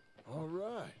cabin there. All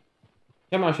right.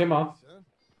 Siema, siema.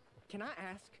 Can I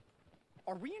ask,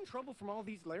 are we in trouble from all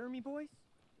these Laramie boys?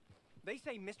 They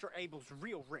say Mr. Abel's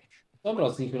real rich.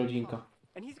 Dobra z nich rodzinka.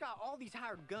 And he's got all these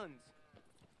hired guns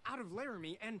out of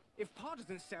Laramie, and if Pa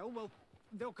doesn't sell, well,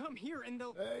 they'll come here and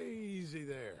they'll... Easy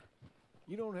there.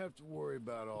 You don't have to worry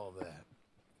about all that.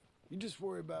 You just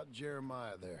worry about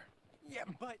Jeremiah there. Yeah,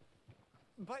 but...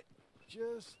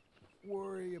 Just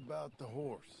worry about the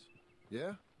horse.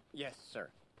 Yeah? Yes, sir.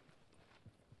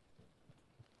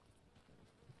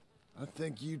 I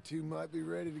think you two might be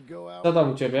ready to go out. Co tam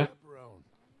u ciebie?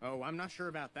 Oh, I'm not sure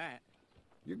about that.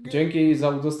 You're good. Dzięki za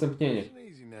udostępnienie. Nice and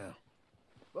easy now.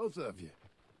 Both of you.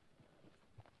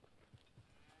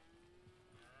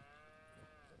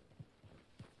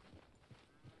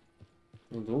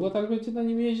 Długo tak będzie na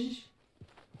nim jeździć?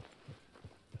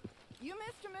 You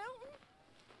Mr. Milton?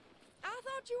 I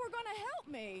thought you were gonna help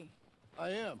me. I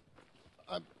am.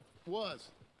 I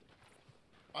was.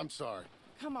 I'm sorry.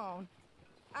 Come on.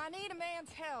 I need a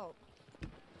man's help.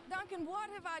 Duncan, what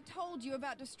have I told you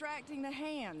about distracting the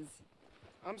hands?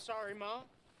 I'm sorry, Mom.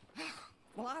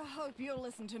 Well, I hope you'll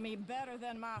listen to me better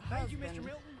than my Thank you, husband. Mr.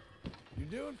 Milton.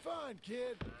 You're doing fine,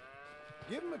 kid.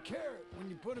 Give him a carrot when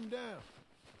you put him down.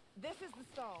 This is the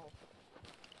stall.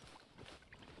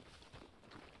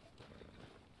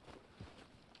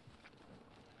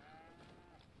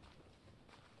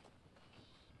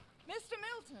 Mr.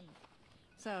 Milton!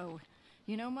 So,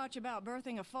 you know much about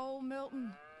birthing a foal,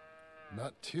 Milton?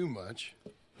 Not too much.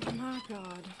 My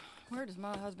God, where does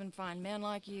my husband find men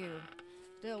like you?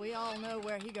 Still, we all know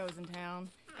where he goes in town,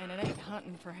 and it ain't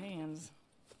hunting for hands.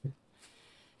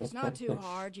 It's not too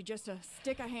hard. You just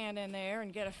stick a hand in there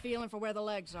and get a feeling for where the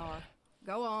legs are.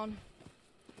 Go on.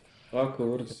 O What do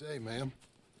kurde. you say, ma'am?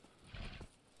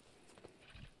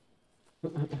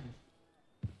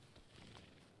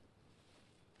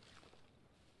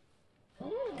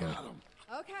 Got him.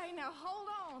 Okay, now hold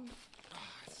on.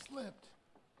 I slipped.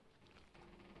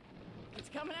 It's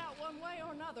coming out one way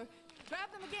or another.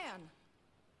 Grab them again.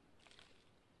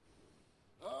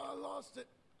 Oh, I lost it.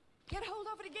 Get hold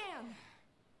of it again.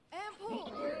 And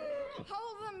pull.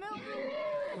 Hold them,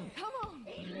 Milton. Come on.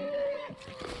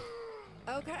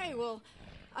 Okay, well,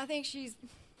 I think she's...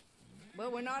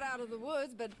 Well, we're not out of the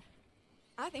woods, but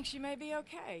I think she may be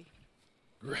okay.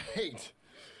 Great.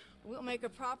 We'll make a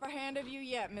proper hand of you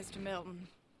yet, Mr. Milton.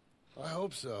 I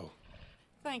hope so.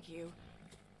 Thank you.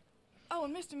 Oh,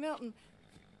 and Mr. Milton,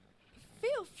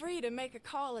 feel free to make a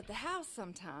call at the house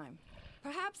sometime.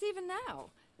 Perhaps even now.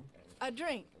 A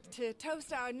drink to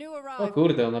toast our new O arrival.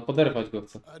 kurde, ona poderwać go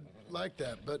chce. I'd like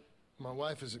that, but my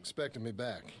wife is expecting me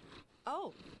back.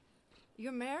 Oh,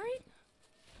 you're married?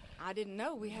 I didn't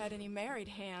know we had any married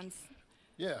hands.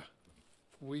 Yeah.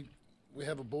 We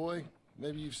have a boy.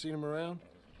 Maybe you've seen him around?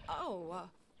 Oh,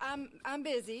 I'm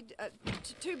busy.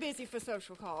 Too busy for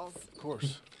social calls. Of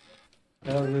course.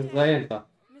 Teraz jest zajęta.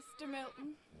 Mr.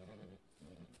 Milton.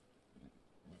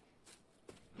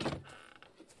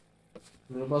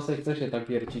 No Bosek, co się tak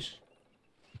wiercisz?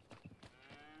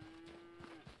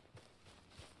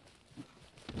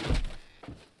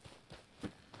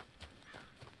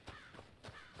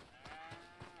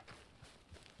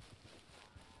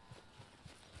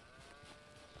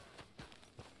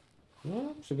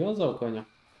 No, przywiązał konia.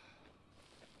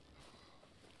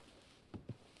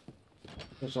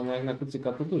 Zresztą jak na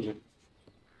kucyka to duży.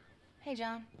 Hey,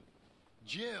 John.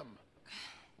 Jim.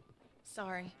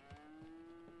 Sorry.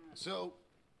 So,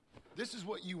 this is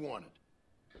what you wanted.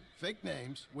 Fake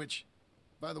names, which,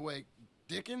 by the way,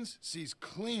 Dickens sees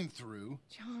clean through.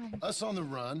 John. Us on the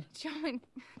run. John,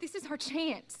 this is our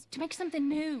chance to make something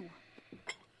new.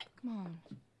 Come on.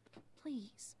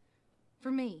 Please.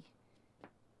 For me.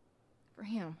 For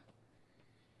him.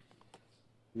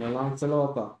 Na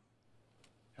Lancelota.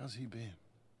 How's he been?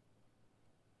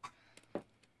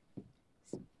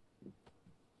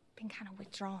 Been kind of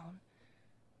withdrawn.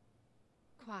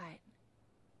 Quiet.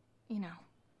 You know.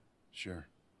 Sure.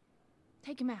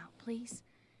 Take him out, please.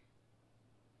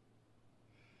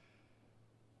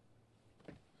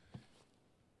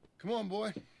 Come on,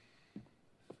 boy.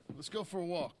 Let's go for a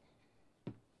walk.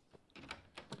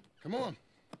 Come on.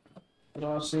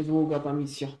 Strasznie długa ta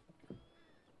misja.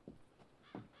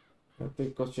 Jak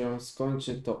tylko się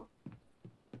skończy, to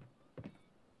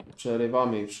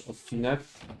przerywamy już odcinek.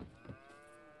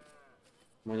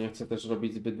 Bo nie chcę też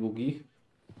robić zbyt długich.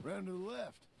 Round to the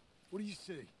left. What do you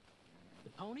see? The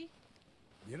pony?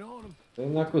 Get on him. To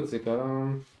na kucyka.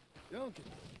 Duncan,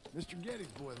 Mr. Getty's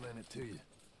boy lent it to you.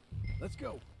 Let's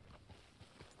go.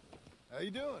 How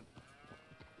you doing?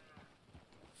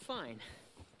 Fine.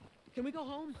 Can we go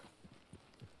home?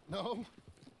 No.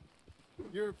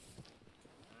 You're...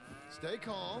 Stay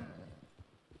calm.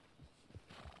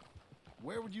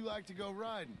 Where would you like to go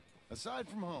riding, aside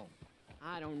from home?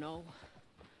 I don't know.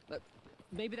 But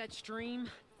maybe that stream?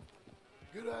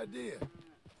 Good idea.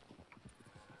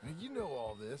 Now, you know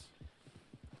all this.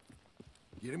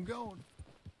 Get him going.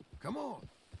 Come on.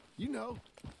 You know.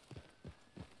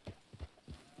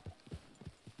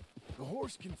 The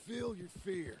horse can feel your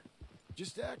fear.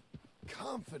 Just act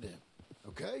confident,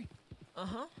 okay?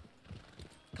 Uh-huh.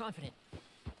 Confident.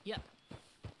 Yep.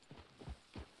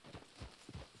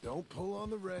 Don't pull on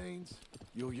the reins.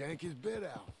 You'll yank his bit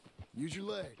out. Use your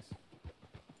legs.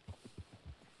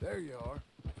 There you are.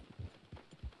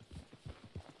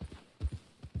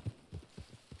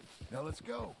 Now let's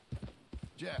go.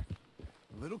 Jack,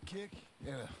 a little kick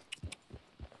and a...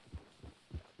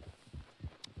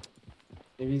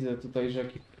 Nie widzę tutaj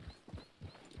rzeki.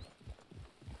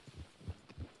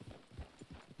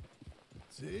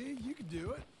 See, you can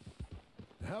do it.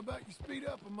 How about you speed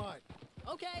up a mite?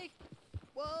 Okay.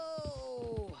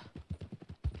 Whoa.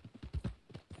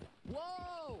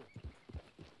 Whoa.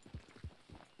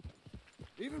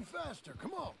 Even faster,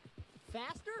 come on.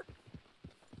 Faster?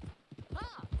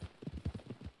 Ah.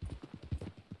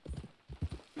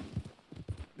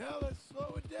 Now let's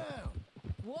slow it down.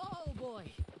 Whoa,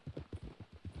 boy.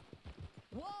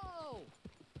 Whoa.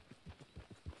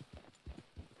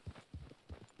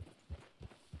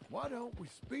 Why don't we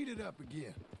speed it up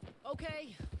again?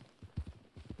 Okay.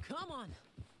 Come on.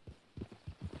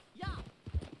 Yeah.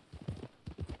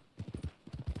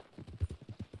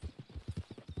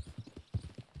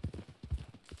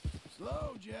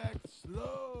 Slow, Jack,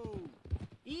 slow.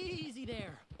 Easy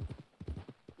there.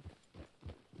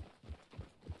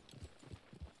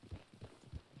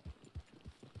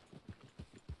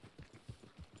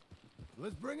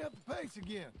 Let's bring up the pace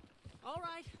again. All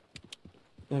right.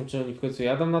 Nie wiem, czy oni w końcu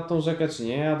jadą na tą rzekę, czy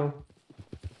nie jadą.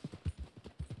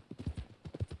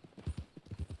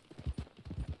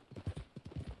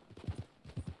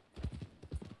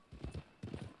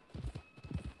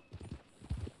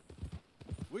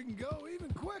 We can go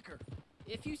even quicker.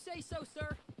 If you say so,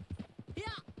 sir. Yeah.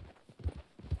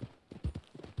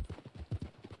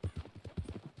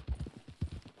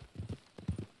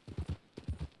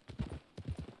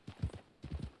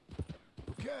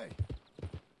 Okay.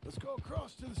 Let's go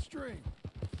across to the stream.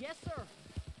 Yes, sir.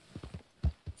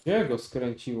 Gdzie go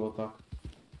skręciło tak?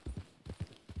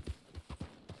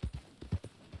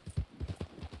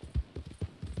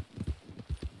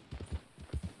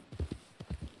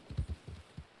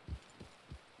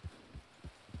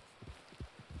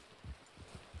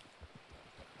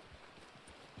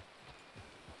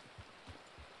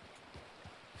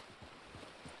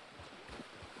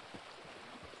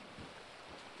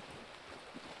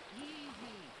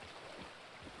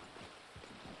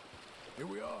 Here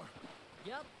we are.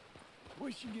 Yep.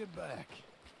 We should get back.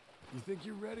 You think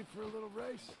you're ready for a little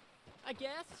race? I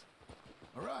guess.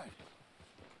 All right.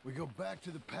 We go back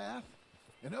to the path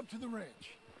and up to the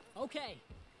ranch. Okay.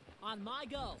 On my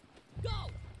go. Go!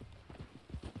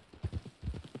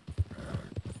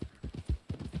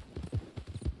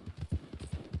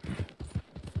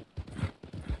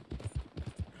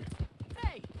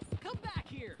 Hey, come back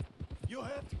here. You'll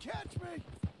have to catch me.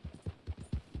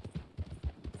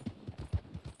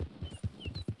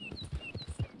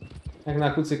 Jak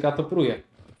na kucyka to pruje.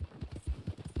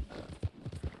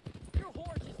 Your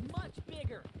horse is much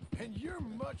bigger. And you're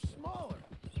much smaller.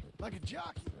 Like a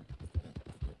jockey.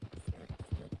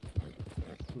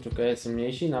 Jokeje są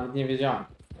mniejsi? Nawet nie wiedziałem.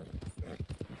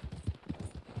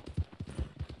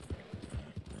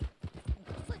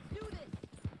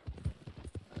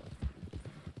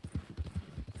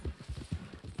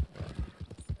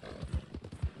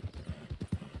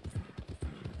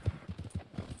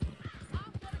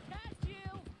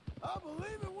 I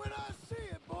believe it when I see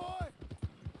it, boy.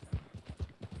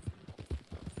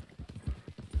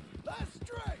 That's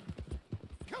straight.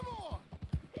 Come on.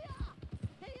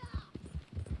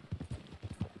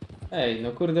 Ej,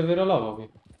 no kurde, wyrolował mnie.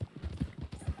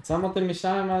 Sam o tym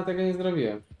myślałem, ale tego nie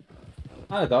zrobiłem.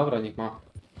 Ale dobra, niech ma.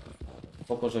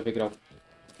 Popo, że wygrał.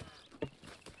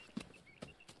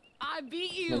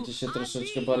 Będzie się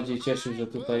troszeczkę bardziej cieszył, że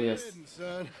tutaj jest.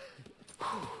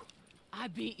 I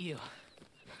beat you.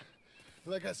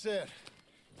 Like I said,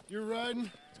 your riding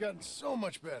has gotten so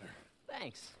much better.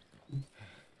 Thanks.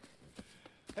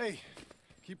 Hey,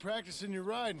 keep practicing your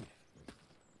riding.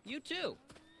 You too.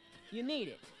 You need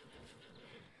it.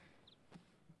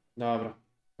 Dobra,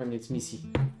 koniec misji.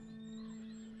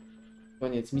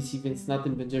 Koniec misji, więc na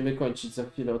tym będziemy kończyć za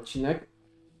chwilę odcinek.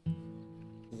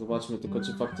 Zobaczmy tylko,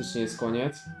 czy faktycznie jest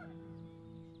koniec.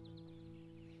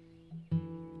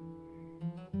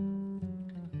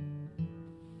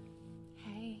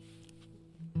 Hey.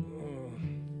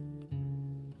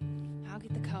 I'll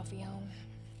get the coffee home.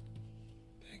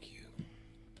 Thank you.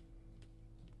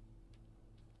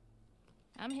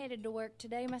 I'm headed to work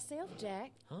today myself,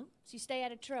 Jack. Huh? So you stay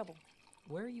out of trouble.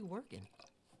 Where are you working?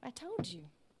 I told you.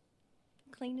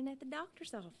 Cleaning at the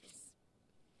doctor's office.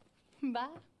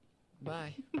 Bye.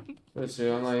 Bye.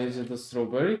 Czy ona jedzie do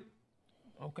Strawberry?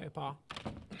 Okay, Pa.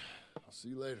 I'll see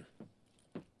you later.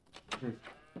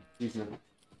 Dziwne.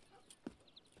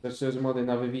 Też jest młody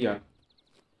na wywijak.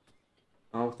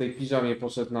 A on w tej piżamie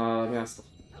poszedł na miasto.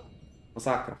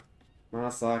 Masakra.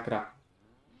 Masakra.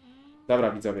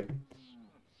 Dobra, widzowie.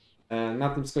 Na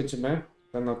tym skończymy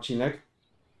ten odcinek.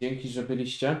 Dzięki, że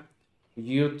byliście.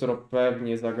 Jutro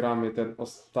pewnie zagramy ten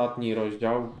ostatni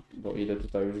rozdział, bo ile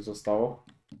tutaj już zostało?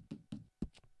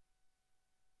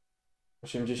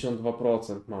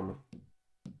 82% mamy.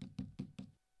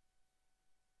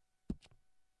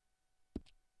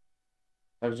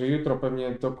 Także jutro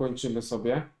pewnie dokończymy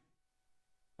sobie.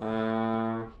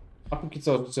 A póki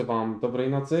co życzę wam dobrej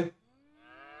nocy.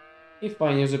 I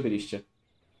fajnie, że byliście.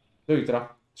 Do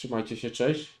jutra. Trzymajcie się,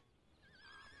 cześć.